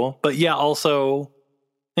cool. But yeah, also,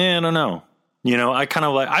 I don't know.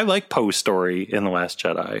 I like Poe's story in The Last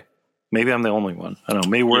Jedi. Maybe I'm the only one. I don't know.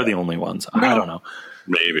 Maybe we're the only ones. I don't know.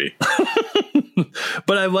 Maybe.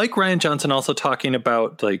 But I like Rian Johnson also talking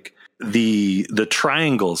about like the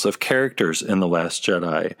triangles of characters in The Last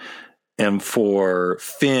Jedi. And for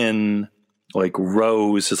Finn, like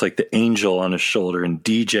Rose is like the angel on his shoulder, and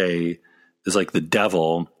DJ is like the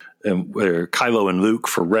devil, and where Kylo and Luke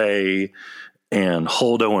for Rey, and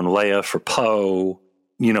Holdo and Leia for Poe.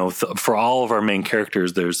 You know, for all of our main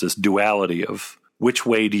characters, there's this duality of which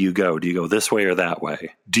way do you go? Do you go this way or that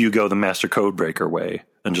way? Do you go the Master Codebreaker way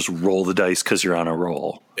and just roll the dice because you're on a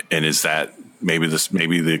roll? And is that we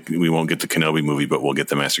won't get the Kenobi movie, but we'll get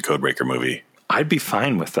the Master Codebreaker movie? I'd be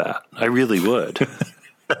fine with that. I really would.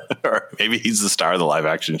 Or maybe he's the star of the live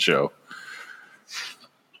action show.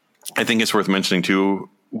 I think it's worth mentioning too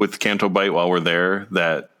with Canto Bight while we're there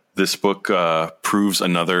that this book proves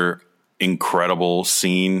another incredible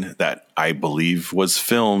scene that I believe was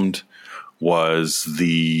filmed was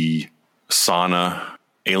the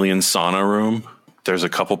alien sauna room. There's a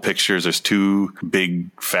couple pictures. There's two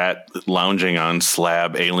big, fat, lounging on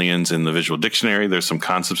slab aliens in the Visual Dictionary. There's some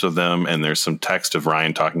concepts of them, and there's some text of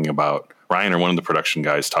Ryan or one of the production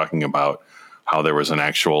guys talking about how there was an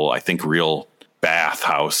actual, I think, real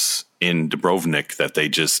bathhouse in Dubrovnik that they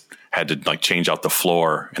just had to like change out the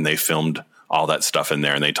floor, and they filmed all that stuff in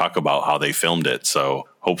there, and they talk about how they filmed it. So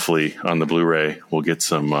hopefully on the Blu-ray, we'll get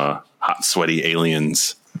some hot, sweaty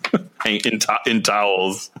aliens in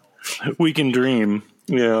towels. We can dream.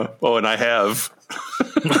 Yeah. Oh, and I have.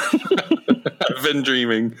 I've been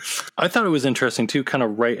dreaming. I thought it was interesting, too, kind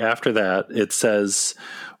of right after that. It says,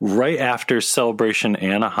 right after Celebration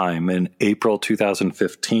Anaheim in April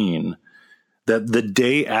 2015, that the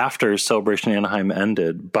day after Celebration Anaheim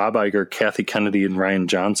ended, Bob Iger, Kathy Kennedy, and Rian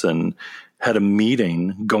Johnson had a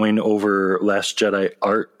meeting going over Last Jedi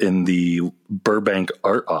art in the Burbank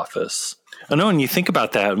art office. I know when you think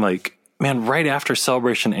about that, I'm like, man, right after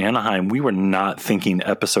Celebration Anaheim, we were not thinking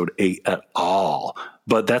episode 8 at all.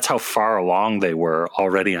 But that's how far along they were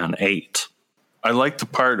already on 8. I liked the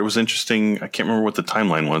part. It was interesting. I can't remember what the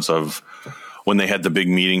timeline was of when they had the big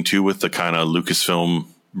meeting, too, with the kind of Lucasfilm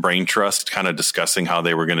brain trust, kind of discussing how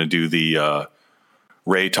they were going to do the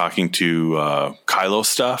Rey talking to Kylo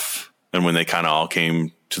stuff. And when they kind of all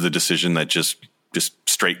came to the decision that just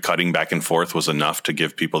straight cutting back and forth was enough to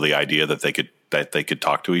give people the idea that they could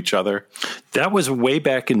talk to each other. That was way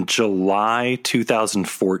back in July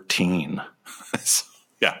 2014.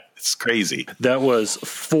 Yeah, it's crazy. That was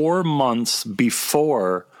 4 months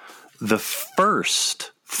before the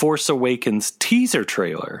first Force Awakens teaser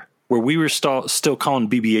trailer, where we were still calling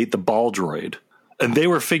BB-8 the ball droid. And they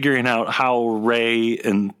were figuring out how Rey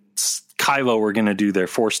and Kylo were going to do their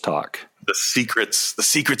Force talk. The secrets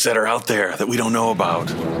that are out there that we don't know about.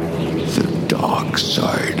 The dark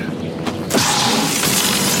side.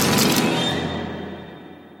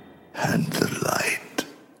 And the light.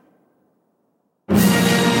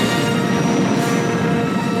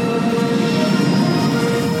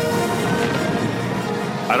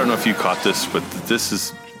 I don't know if you caught this, but this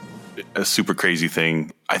is a super crazy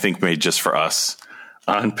thing, I think made just for us.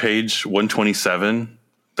 On page 127,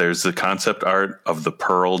 there's the concept art of the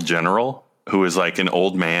Pearl General, who is like an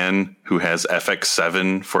old man who has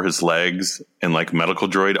FX7 for his legs and like medical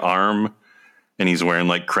droid arm. And he's wearing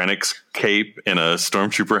like Krennic's cape and a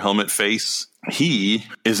stormtrooper helmet face. He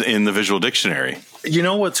is in the Visual Dictionary. You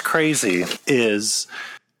know what's crazy is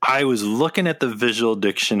I was looking at the Visual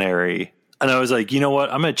Dictionary and I was like, you know what?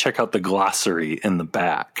 I'm going to check out the glossary in the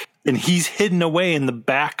back. And he's hidden away in the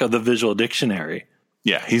back of the Visual Dictionary.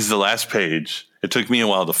 Yeah, he's the last page. It took me a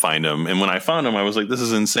while to find him. And when I found him, I was like, this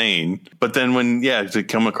is insane. But then to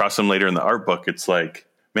come across him later in the art book, it's like,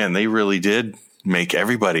 man, they really did make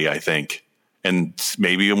everybody, I think. And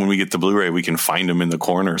maybe when we get the Blu-ray, we can find him in the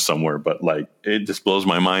corner somewhere. But like, it just blows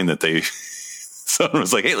my mind that someone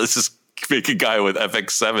was like, hey, let's just make a guy with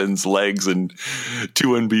FX7's legs and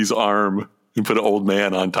 2NB's arm and put an old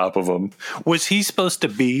man on top of him. Was he supposed to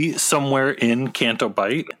be somewhere in Canto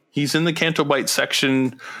Bight? He's in the Canto Bight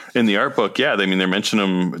section in the art book. Yeah, I mean, they're mentioning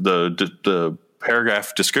him. The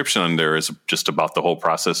paragraph description on there is just about the whole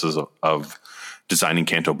process of designing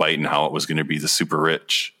Canto Bight and how it was going to be the super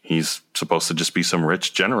rich. He's supposed to just be some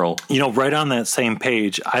rich general. You know, right on that same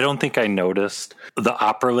page, I don't think I noticed the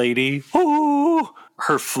opera lady. Oh,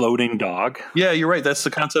 her floating dog. Yeah, you're right. That's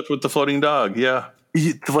the concept with the floating dog. Yeah.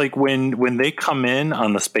 Like when they come in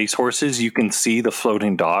on the space horses, you can see the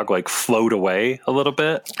floating dog like float away a little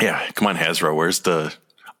bit. Yeah, come on, Hasbro. Where's the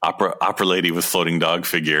opera lady with floating dog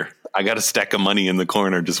figure? I got a stack of money in the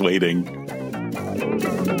corner just waiting.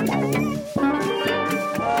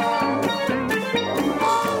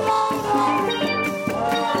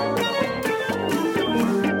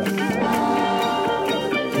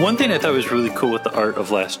 One thing I thought was really cool with the Art of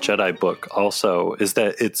Last Jedi book also is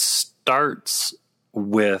that it starts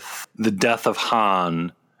with the death of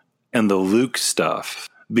Han and the Luke stuff,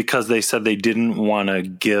 because they said they didn't want to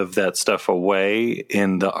give that stuff away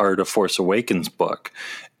in the Art of Force Awakens book.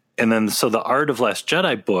 And then so the Art of Last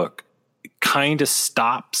Jedi book kind of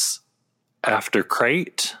stops after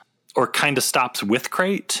Crate, or kind of stops with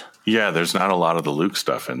Crate. Yeah, there's not a lot of the Luke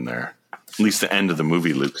stuff in there. At least the end of the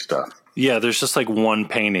movie Luke stuff. Yeah, there's just like one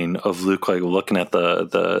painting of Luke like looking at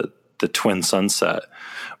the twin sunset.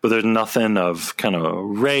 But there's nothing of kind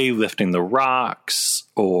of Rey lifting the rocks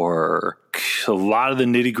or a lot of the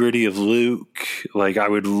nitty gritty of Luke. Like, I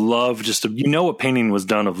would love just to, what painting was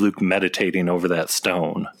done of Luke meditating over that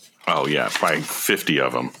stone. Oh, yeah, probably 50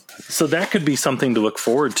 of them. So that could be something to look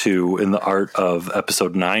forward to in the Art of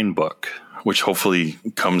Episode 9 book. Which hopefully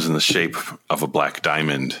comes in the shape of a black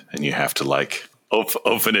diamond, and you have to like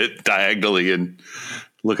open it diagonally and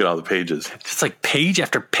look at all the pages. It's like page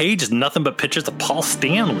after page is nothing but pictures of Paul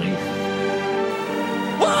Stanley.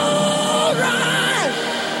 All right,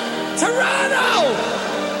 Toronto,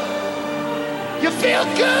 you feel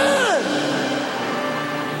good.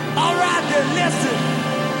 All right, then listen.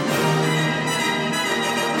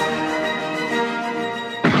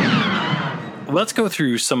 Let's go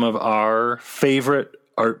through some of our favorite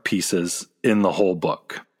art pieces in the whole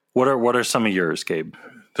book. What are some of yours, Gabe?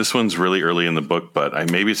 This one's really early in the book, but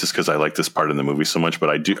maybe it's just because I like this part in the movie so much. But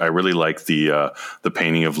I really like the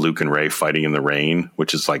painting of Luke and Rey fighting in the rain,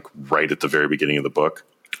 which is like right at the very beginning of the book.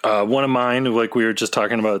 One of mine, like we were just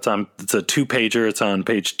talking about, it's a 2-pager. It's on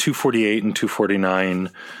page 248 and 249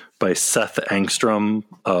 by Seth Angstrom.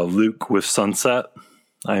 Luke with sunset.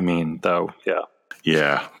 I mean, though, yeah.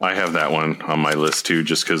 Yeah, I have that one on my list too,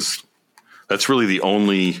 just because that's really the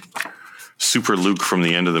only Super Luke from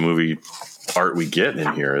the end of the movie art we get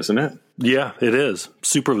in here, isn't it? Yeah, it is.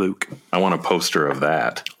 Super Luke. I want a poster of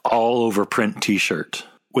that. All over print t-shirt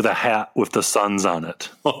with a hat with the suns on it.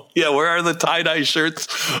 Oh, yeah, where are the tie-dye shirts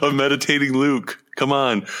of meditating Luke? Come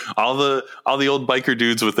on. All the old biker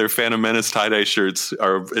dudes with their Phantom Menace tie-dye shirts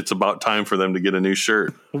it's about time for them to get a new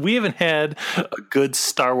shirt. We haven't had a good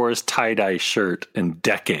Star Wars tie-dye shirt in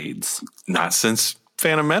decades. Not since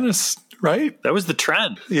Phantom Menace, right? That was the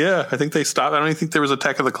trend. Yeah, I think they stopped. I don't even think there was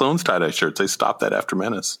Attack of the Clones tie-dye shirts. They stopped that after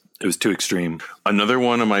Menace. It was too extreme. Another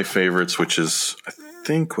one of my favorites, which is, I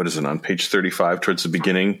think, what is it, on page 35 towards the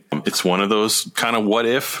beginning? It's one of those kind of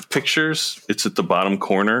what-if pictures. It's at the bottom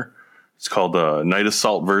corner. It's called Night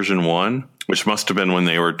Assault version 1, which must have been when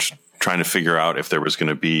they were trying to figure out if there was going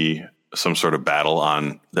to be some sort of battle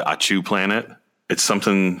on the Achu planet. It's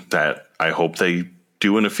something that I hope they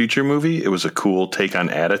do in a future movie. It was a cool take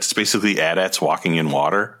on AT-ATs. It's basically AT-ATs walking in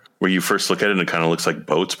water, where you first look at it and it kind of looks like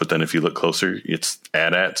boats, but then if you look closer, it's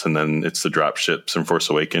AT-ATs, and then it's the drop ships in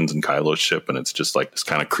Force Awakens and Kylo's ship, and it's just like this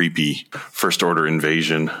kind of creepy First Order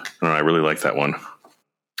invasion. I really like that one.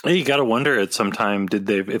 You got to wonder at some time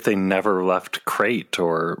if they never left Crate,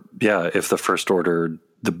 or if the First Order,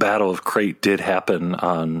 the Battle of Crate did happen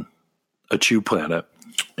on a Chew planet.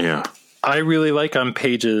 Yeah. I really like on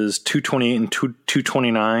pages 228 and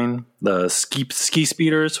 229 the ski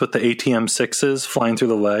speeders with the ATM-6s flying through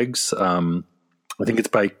the legs. I think it's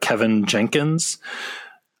by Kevin Jenkins.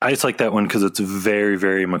 I just like that one because it's very,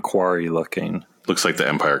 very Macquarie looking. Looks like the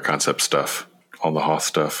Empire concept stuff. All the Hoth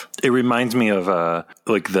stuff. It reminds me of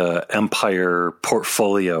like the Empire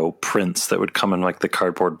portfolio prints that would come in like the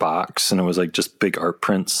cardboard box, and it was like just big art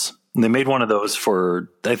prints. And they made one of those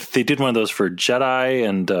they did one of those for Jedi,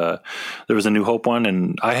 and there was a New Hope one,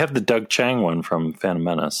 and I have the Doug Chang one from Phantom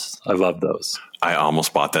Menace. I love those. I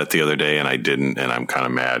almost bought that the other day, and I didn't, and I'm kind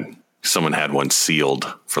of mad. Someone had one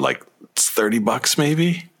sealed for like $30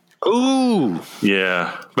 maybe. Ooh.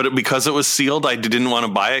 Yeah. But because it was sealed, I didn't want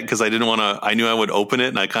to buy it because I knew I would open it,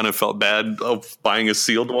 and I kind of felt bad of buying a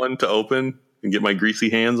sealed one to open and get my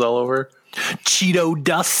greasy hands all over. Cheeto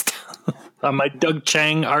dust on my Doug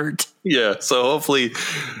Chang art. Yeah. So hopefully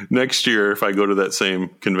next year, if I go to that same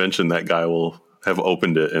convention, that guy will have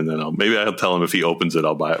opened it, and then I'll tell him if he opens it,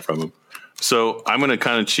 I'll buy it from him. So I'm going to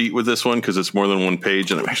kind of cheat with this one because it's more than one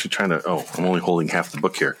page, and I'm actually trying to, I'm only holding half the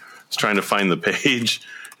book here. I was trying to find the page.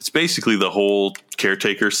 It's basically the whole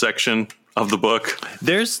caretaker section of the book.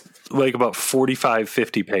 There's like about 45,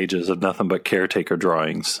 50 pages of nothing but caretaker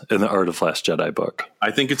drawings in the Art of Last Jedi book. I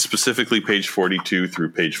think it's specifically page 42 through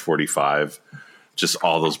page 45. Just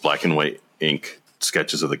all those black and white ink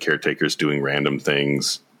sketches of the caretakers doing random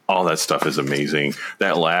things. All that stuff is amazing.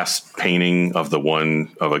 That last painting of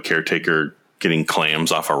a caretaker getting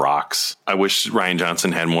clams off of rocks. I wish Rian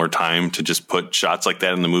Johnson had more time to just put shots like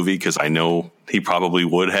that in the movie, because I know he probably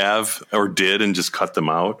would have or did and just cut them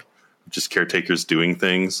out. Just caretakers doing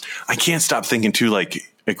things. I can't stop thinking too, like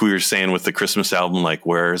we were saying with the Christmas album, like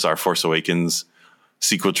where's our Force Awakens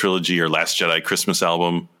sequel trilogy or Last Jedi Christmas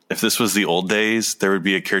album? If this was the old days, there would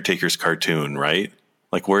be a caretakers cartoon, right?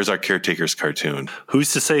 Like, where's our caretakers cartoon?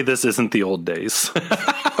 Who's to say this isn't the old days?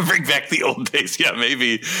 Bring back the old days. Yeah,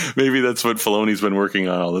 maybe that's what Filoni's been working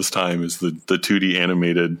on all this time, is the 2D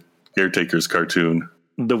animated caretakers cartoon.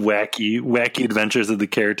 The wacky adventures of the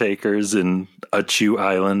caretakers in Achu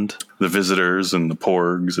Island. The visitors and the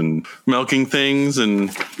porgs and milking things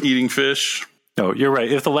and eating fish. No, you're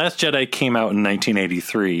right. If The Last Jedi came out in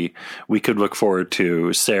 1983, we could look forward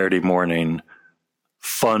to Saturday morning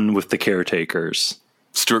fun with the caretakers.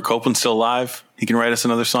 Stuart Copeland's still alive. He can write us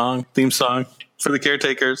another theme song for the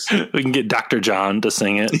caretakers. We can get Dr. John to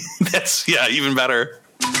sing it. That's, yeah, even better.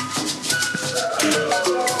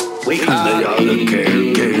 They are the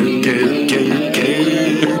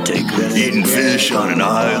caretakers eating fish on an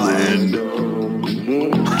island.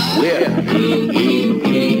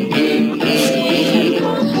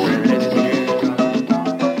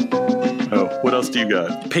 Oh, what else do you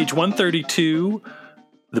got? Page 132.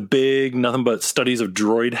 The big nothing but studies of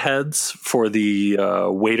droid heads for the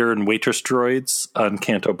waiter and waitress droids on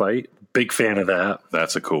Canto Bight. Big fan of that.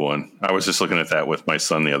 That's a cool one. I was just looking at that with my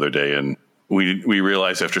son the other day, and we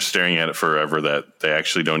realized after staring at it forever that they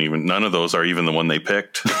actually none of those are even the one they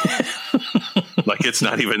picked. Like, it's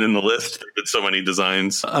not even in the list. There have been so many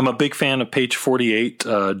designs. I'm a big fan of page 48,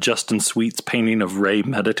 Justin Sweet's painting of Rey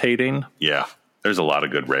meditating. Yeah, there's a lot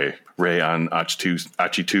of good Rey. Rey on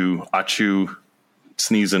Achu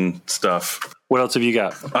sneezing stuff. What else have you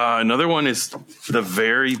got? Another one is the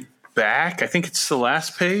very back. I think it's the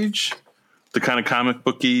last page. The kind of comic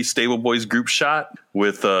booky Stable Boys group shot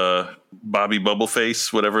with Bobby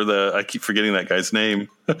Bubbleface, whatever I keep forgetting that guy's name.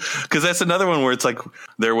 Because that's another one where it's like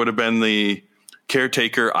there would have been the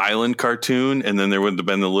Caretaker Island cartoon, and then there would have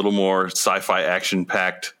been the little more sci-fi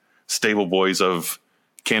action-packed Stable Boys of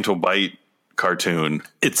Canto Bight cartoon.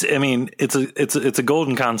 It's a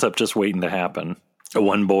golden concept just waiting to happen.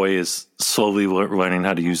 One boy is slowly learning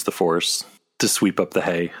how to use the Force to sweep up the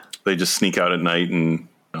hay. They just sneak out at night and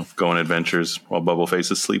go on adventures while Bubbleface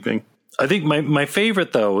is sleeping. I think my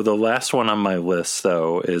favorite, though, the last one on my list,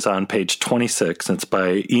 though, is on page 26. It's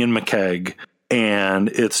by Ian McKeag, and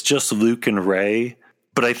it's just Luke and Rey.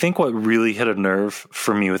 But I think what really hit a nerve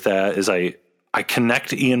for me with that is I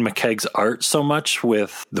connect Ian McKeag's art so much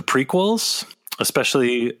with the prequels,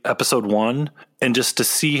 especially episode 1, and just to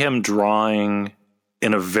see him drawing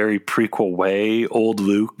in a very prequel way, old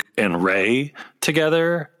Luke and Rey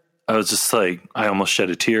together, I was just like, I almost shed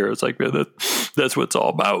a tear. It's like, man, that's what it's all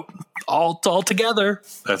about. All together.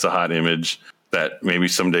 That's a hot image that maybe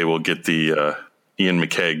someday we'll get the Ian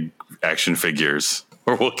McKeag action figures,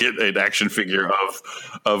 or we'll get an action figure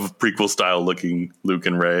of prequel style looking Luke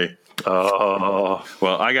and Rey. Oh,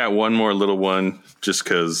 well, I got one more little one just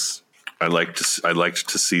because I liked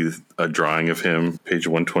to see a drawing of him. Page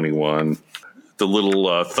 121. The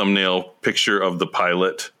little thumbnail picture of the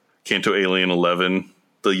pilot, Canto Alien 11,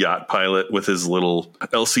 the yacht pilot with his little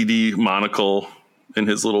LCD monocle and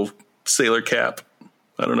his little sailor cap.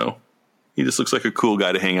 I don't know. He just looks like a cool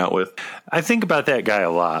guy to hang out with. I think about that guy a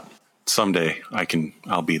lot. Someday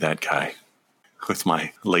I'll be that guy with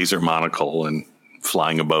my laser monocle and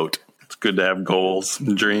flying a boat. It's good to have goals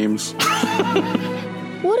and dreams.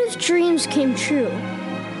 What if dreams came true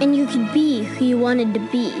and you could be who you wanted to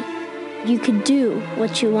be? You could do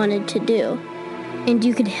what you wanted to do, and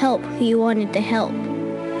you could help who you wanted to help.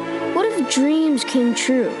 What if dreams came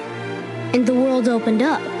true and the world opened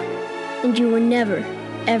up and you were never,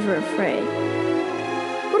 ever afraid?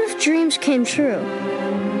 What if dreams came true?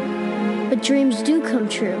 But dreams do come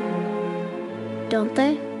true, don't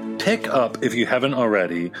they? Pick up, if you haven't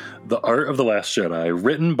already, The Art of the Last Jedi,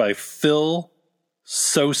 written by Phil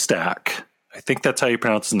Szostak. I think that's how you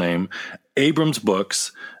pronounce his name. Abrams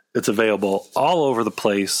Books. It's available all over the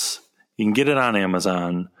place. You can get it on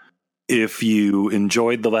Amazon. If you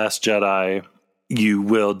enjoyed The Last Jedi, you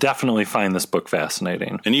will definitely find this book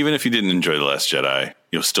fascinating. And even if you didn't enjoy The Last Jedi,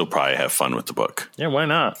 you'll still probably have fun with the book. Yeah, why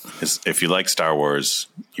not? If you like Star Wars,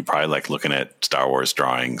 you probably like looking at Star Wars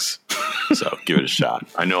drawings. So give it a shot.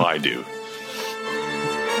 I know I do.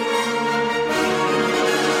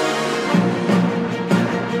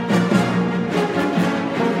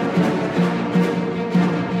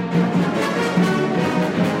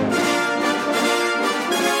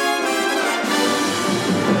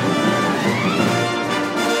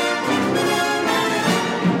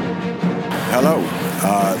 Hello,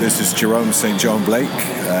 this is Jerome St. John Blake.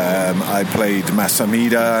 I played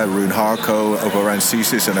Masamida, Rune Harko, Oberyn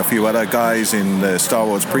Cesis, and a few other guys in the Star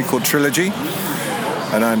Wars prequel trilogy.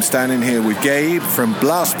 And I'm standing here with Gabe from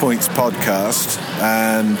Blast Points podcast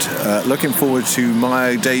and looking forward to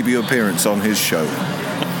my debut appearance on his show.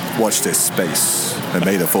 Watch this space, and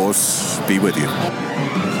may the Force be with you.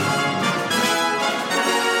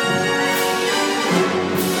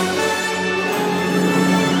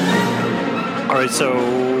 All right, so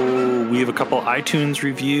we have a couple iTunes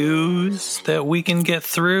reviews that we can get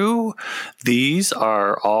through. These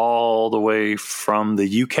are all the way from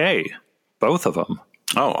the UK, both of them.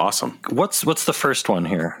 Oh, awesome. What's the first one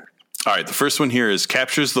here? All right, the first one here is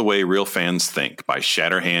Captures the Way Real Fans Think by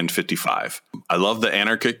Shatterhand55. I love the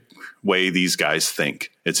anarchic way these guys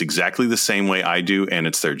think. It's exactly the same way I do, and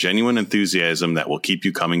it's their genuine enthusiasm that will keep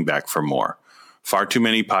you coming back for more. Far too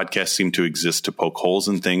many podcasts seem to exist to poke holes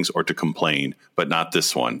in things or to complain, but not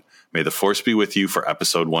this one. May the Force be with you for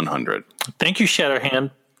episode 100. Thank you,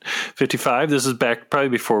 Shatterhand55. This is back probably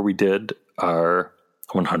before we did our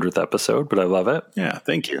 100th episode, but I love it. Yeah,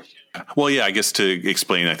 thank you. Well, yeah, I guess to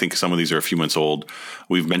explain, I think some of these are a few months old.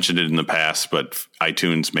 We've mentioned it in the past, but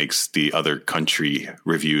iTunes makes the other country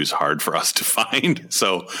reviews hard for us to find.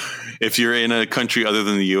 So if you're in a country other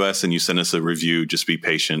than the U.S. and you send us a review, just be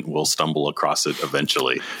patient. We'll stumble across it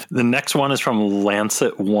eventually. The next one is from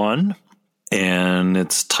Lancet One, and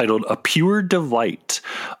it's titled A Pure Delight.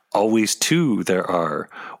 Always two there are.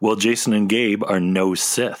 Well, Jason and Gabe are no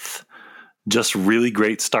Sith. Just really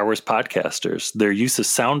great Star Wars podcasters. Their use of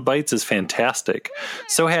sound bites is fantastic.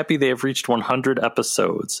 So happy they have reached 100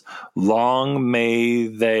 episodes. Long may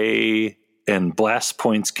they and Blast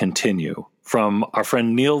Points continue. From our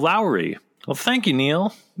friend Neil Lowry. Well, thank you,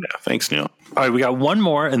 Neil. Yeah, thanks, Neil. All right, we got one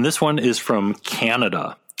more, and this one is from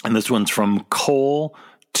Canada. And this one's from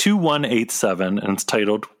Cole2187, and it's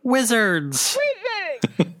titled Wizards.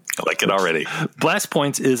 I like it already. Blast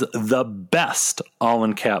Points is the best, all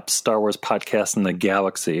in caps, Star Wars podcast in the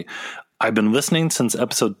galaxy. I've been listening since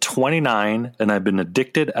episode 29, and I've been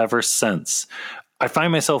addicted ever since. I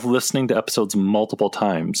find myself listening to episodes multiple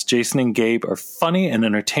times. Jason and Gabe are funny and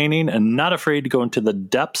entertaining and not afraid to go into the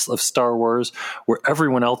depths of Star Wars where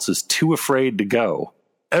everyone else is too afraid to go.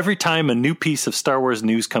 Every time a new piece of Star Wars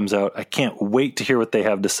news comes out, I can't wait to hear what they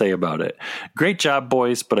have to say about it. Great job,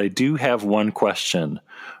 boys, but I do have one question.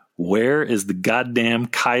 Where is the goddamn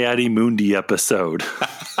Ki-Adi-Mundi episode?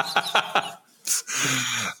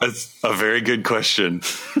 That's a very good question.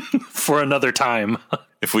 For another time.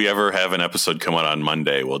 If we ever have an episode come out on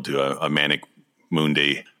Monday, we'll do a Manic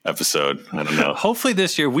Mundi episode. I don't know. Hopefully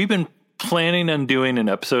this year. We've been planning on doing an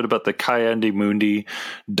episode about the Ki-Adi-Mundi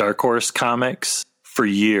Dark Horse comics for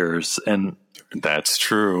years. And that's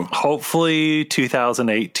true. Hopefully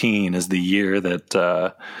 2018 is the year that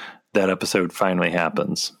that episode finally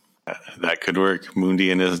happens. That could work.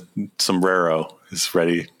 Mundi and his sombrero is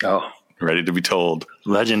ready. Oh, ready to be told.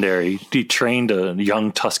 Legendary. He trained a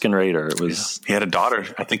young Tusken Raider. It was. Yeah. He had a daughter.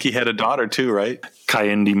 I think he had a daughter too, right?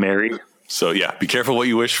 Ki-Adi Mary. So yeah, be careful what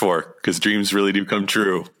you wish for because dreams really do come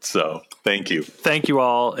true. So thank you. Thank you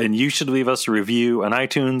all. And you should leave us a review on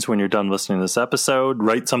iTunes when you're done listening to this episode.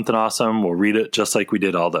 Write something awesome. We'll read it just like we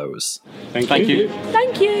did all those. Thank Thank you. you.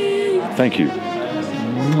 Thank you. Thank you.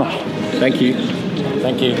 Thank you.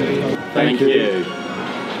 Thank you. Thank you. Thank you.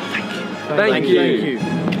 Thank you.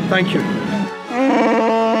 Thank you.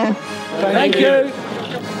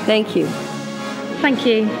 Thank you. Thank you.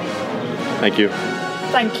 Thank you.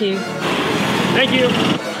 Thank you. Thank you.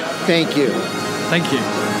 Thank you. Thank you.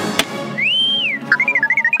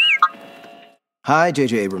 Hi,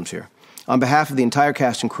 J.J. Abrams here. On behalf of the entire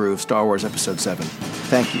cast and crew of Star Wars Episode 7,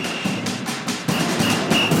 thank you.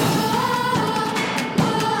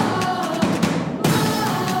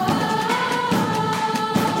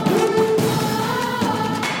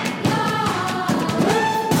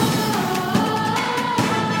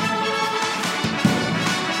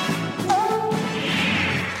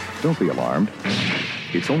 Don't be alarmed.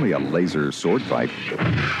 It's only a laser sword fight.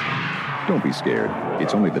 Don't be scared.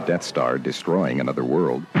 It's only the Death Star destroying another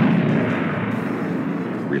world.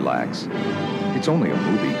 Relax. It's only a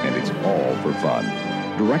movie, and it's all for fun.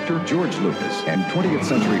 Director George Lucas and 20th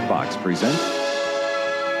Century Fox present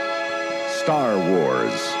Star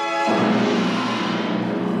Wars.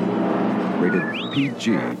 Rated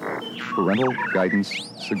PG. Parental guidance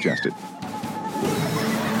suggested.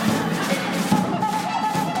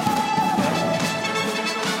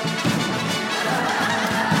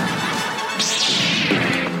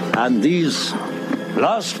 And these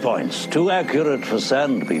blast points, too accurate for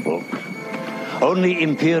sand people. Only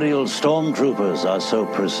Imperial stormtroopers are so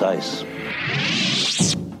precise.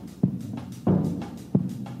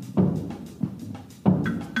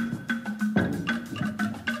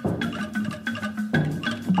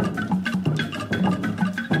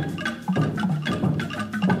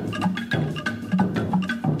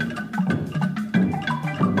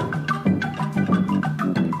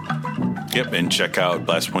 Yep, and check out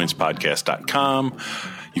blastpointspodcast.com.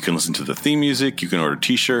 You can listen to the theme music. You can order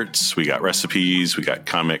T-shirts. We got recipes. We got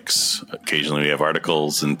comics. Occasionally we have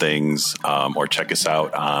articles and things. Or check us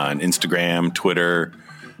out on Instagram, Twitter,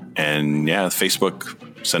 and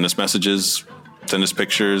Facebook. Send us messages. Send us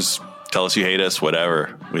pictures. Tell us you hate us.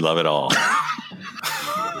 Whatever. We love it all.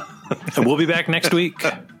 And we'll be back next week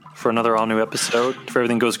for another all-new episode. If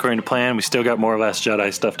everything goes according to plan, we still got more Last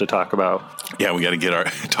Jedi stuff to talk about. Yeah, we got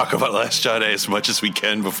to talk about Last Jedi as much as we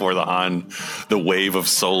can before the wave of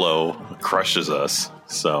Solo crushes us.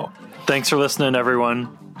 So, thanks for listening,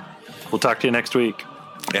 everyone. We'll talk to you next week.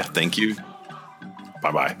 Yeah, thank you.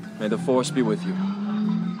 Bye-bye. May the Force be with you.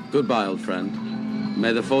 Goodbye, old friend.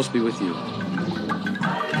 May the Force be with you.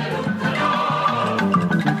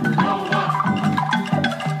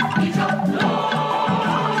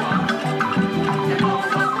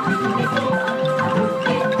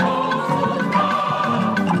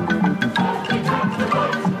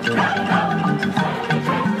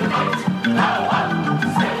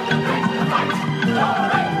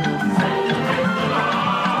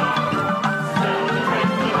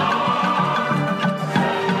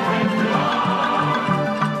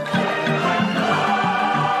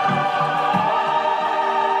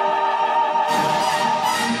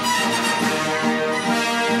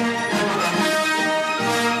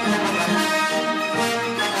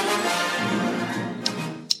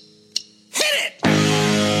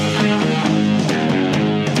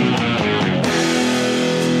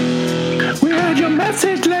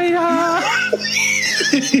 Message, Leia!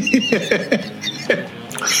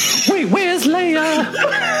 Wait, where's Leia?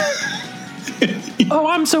 Oh,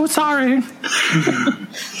 I'm so sorry.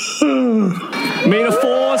 May the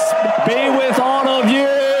Force